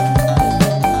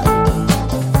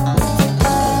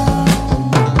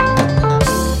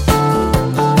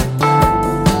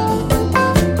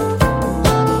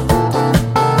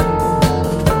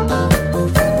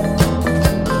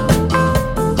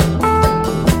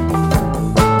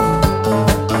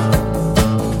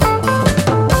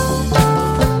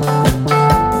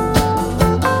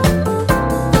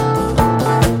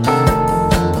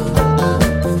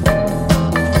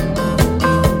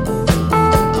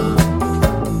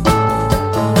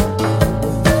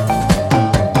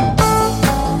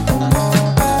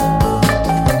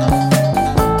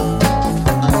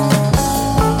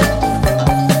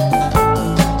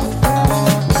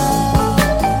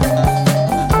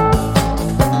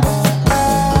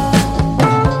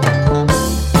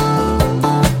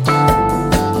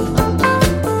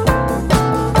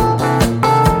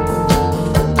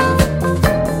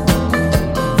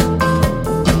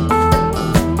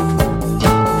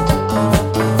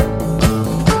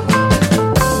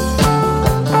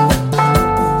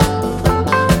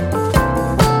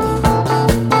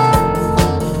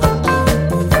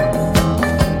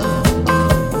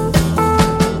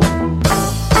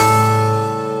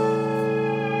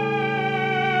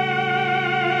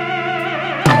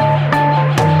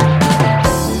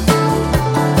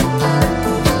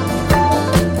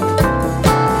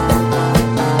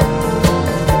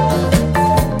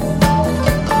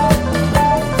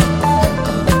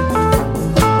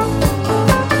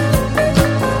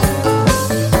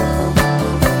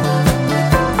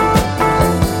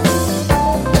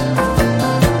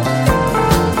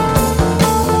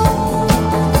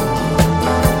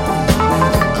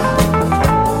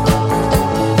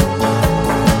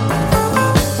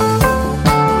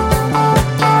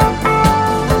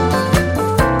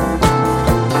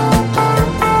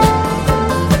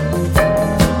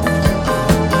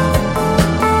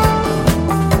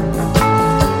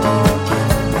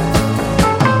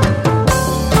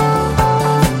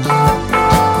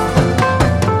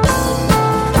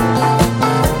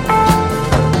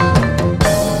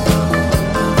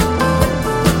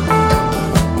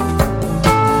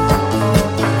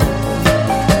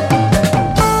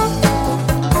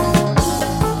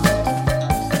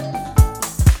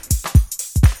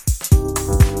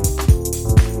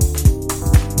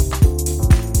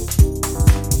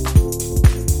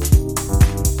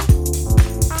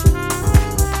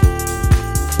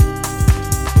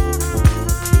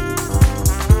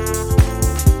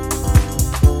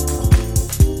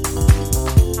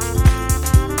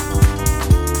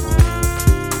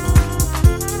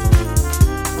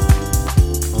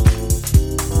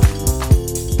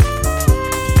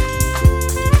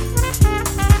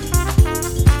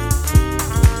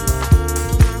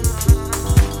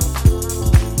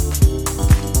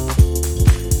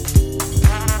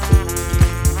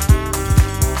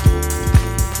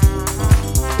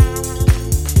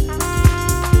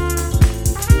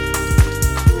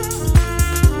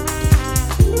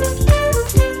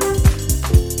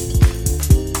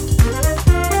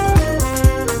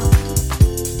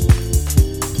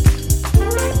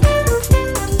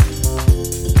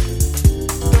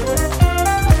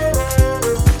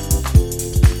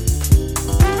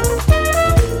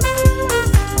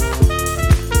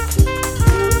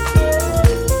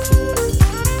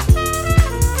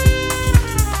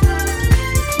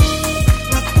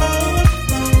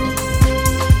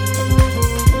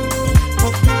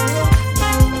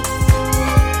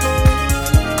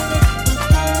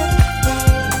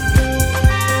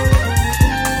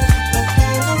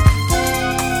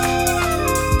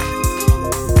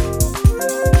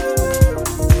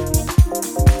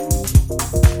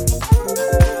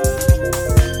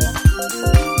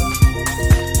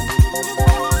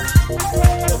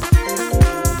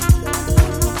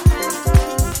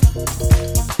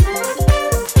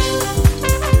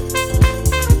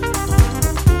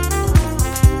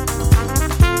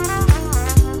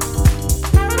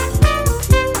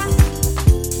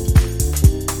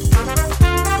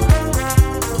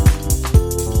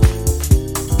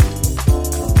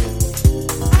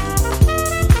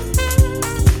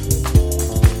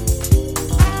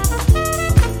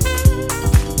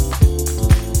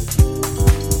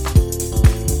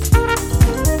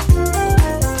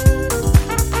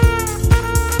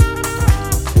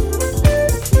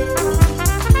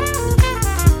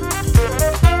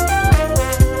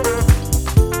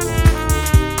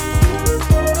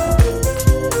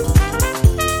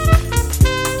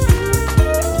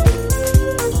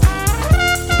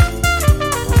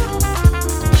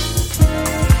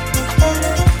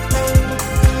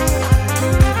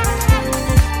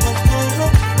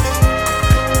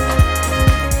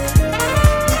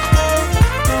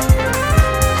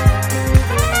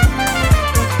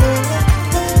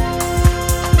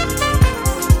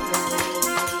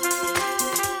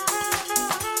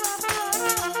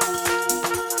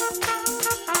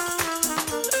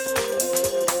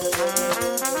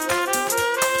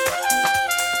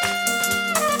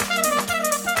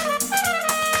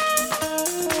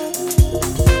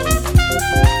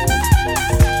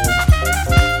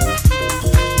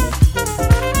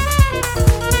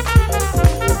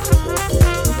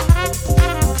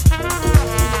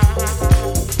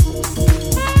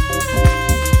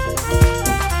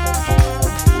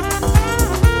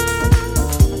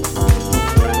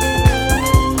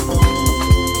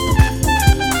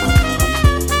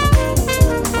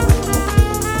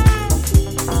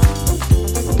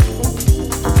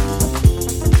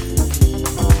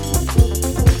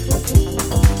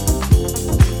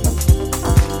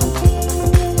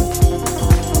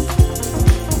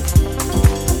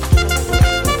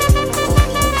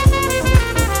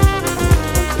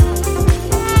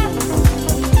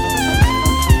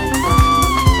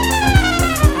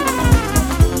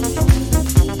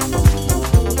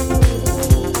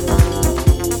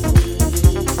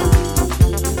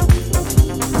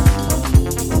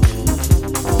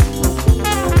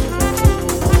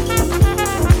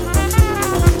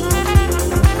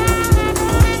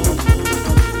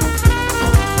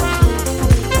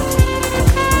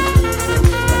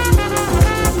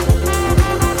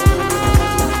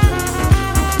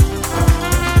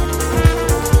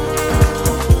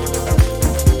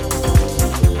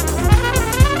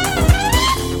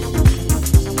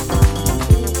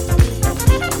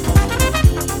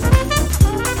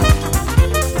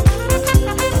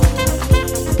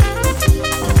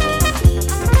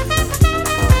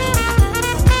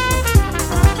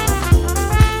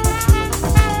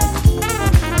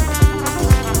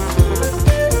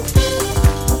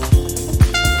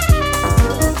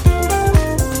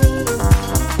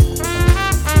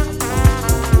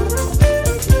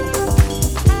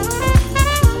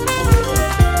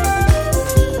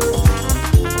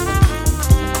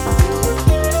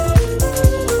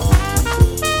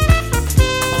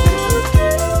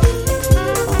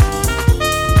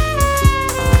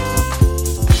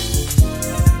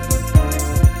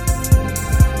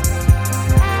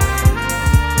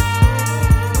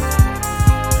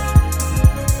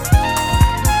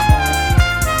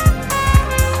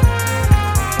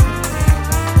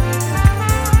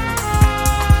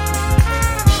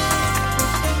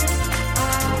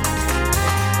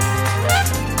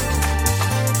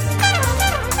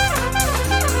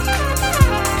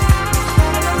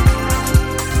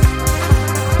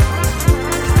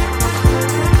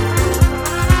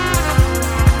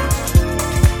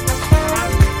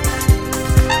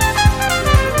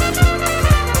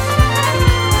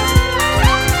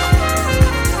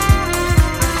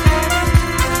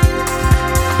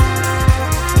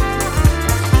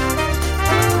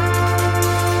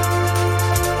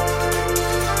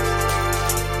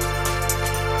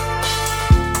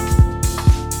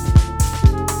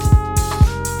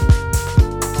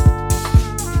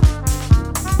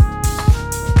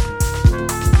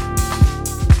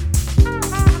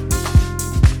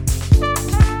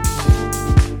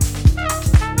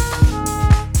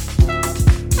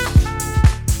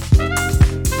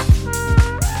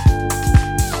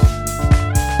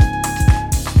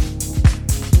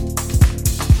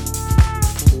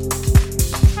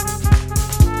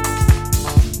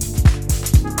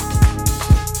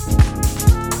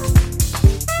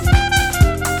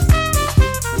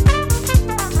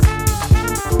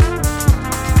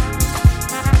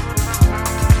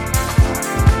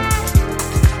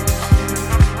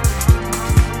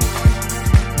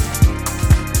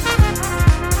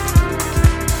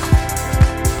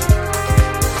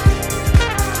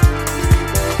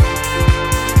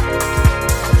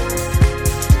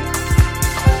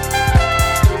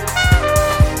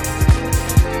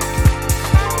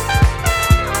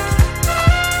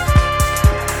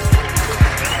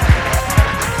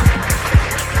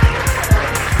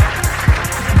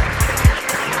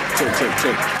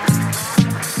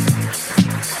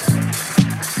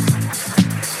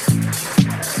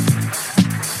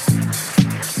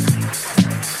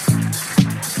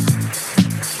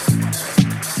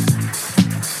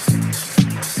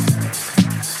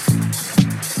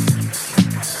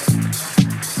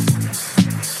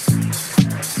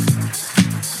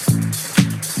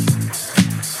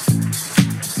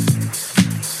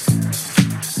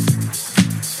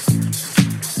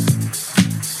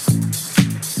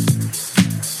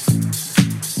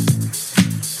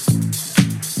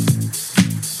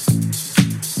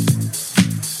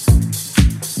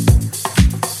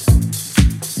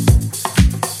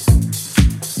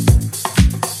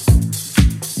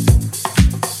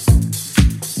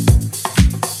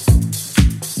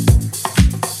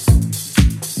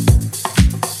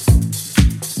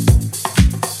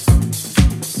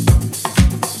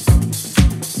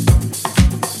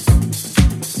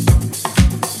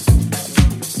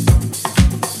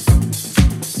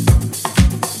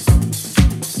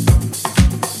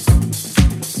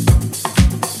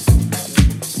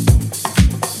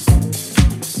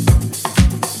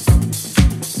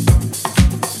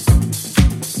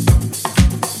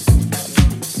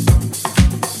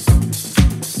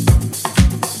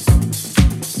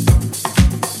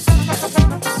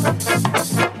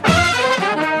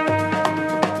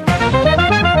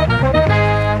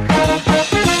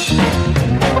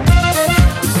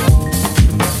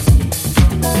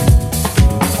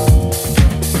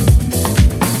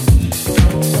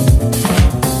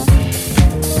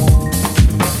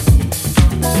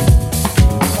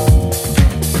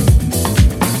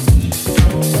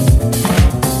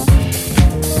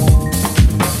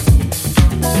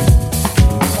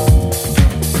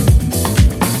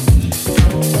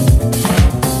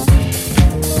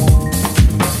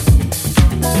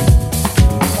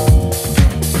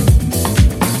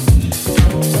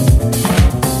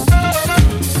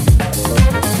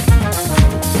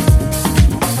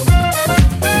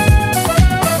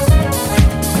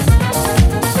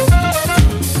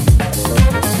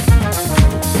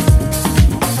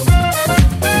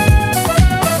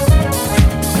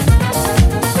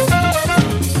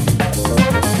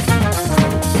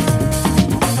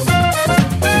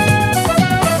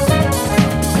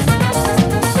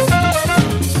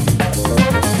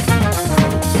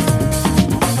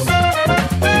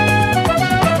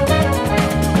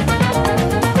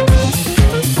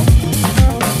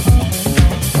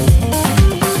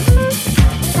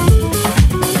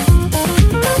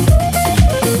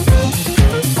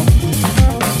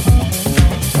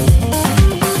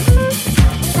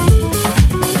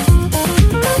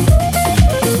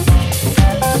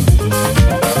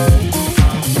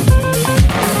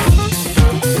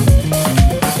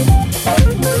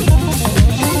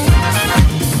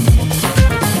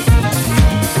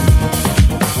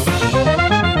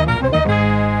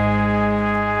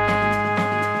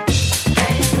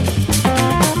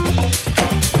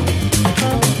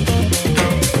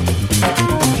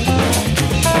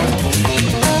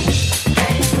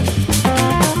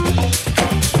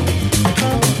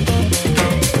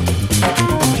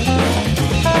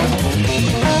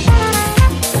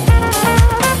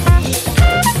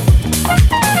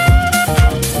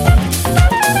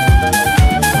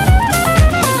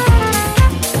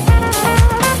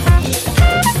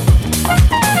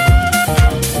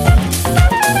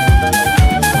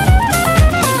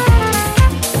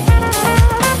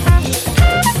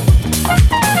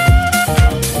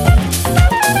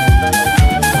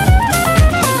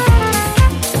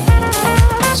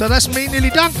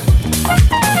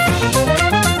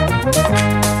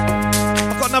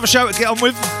 another show to get on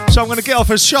with, so I'm going to get off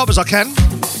as sharp as I can,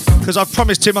 because I've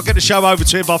promised Tim I'll get the show over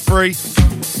to him by 3.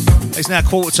 It's now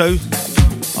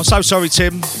 1:45. I'm so sorry,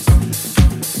 Tim.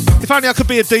 If only I could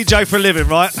be a DJ for a living,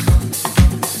 right?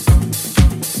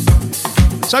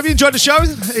 So if you enjoyed the show,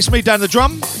 it's me, Dan the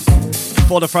Drum,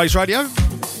 for the Phrase Radio.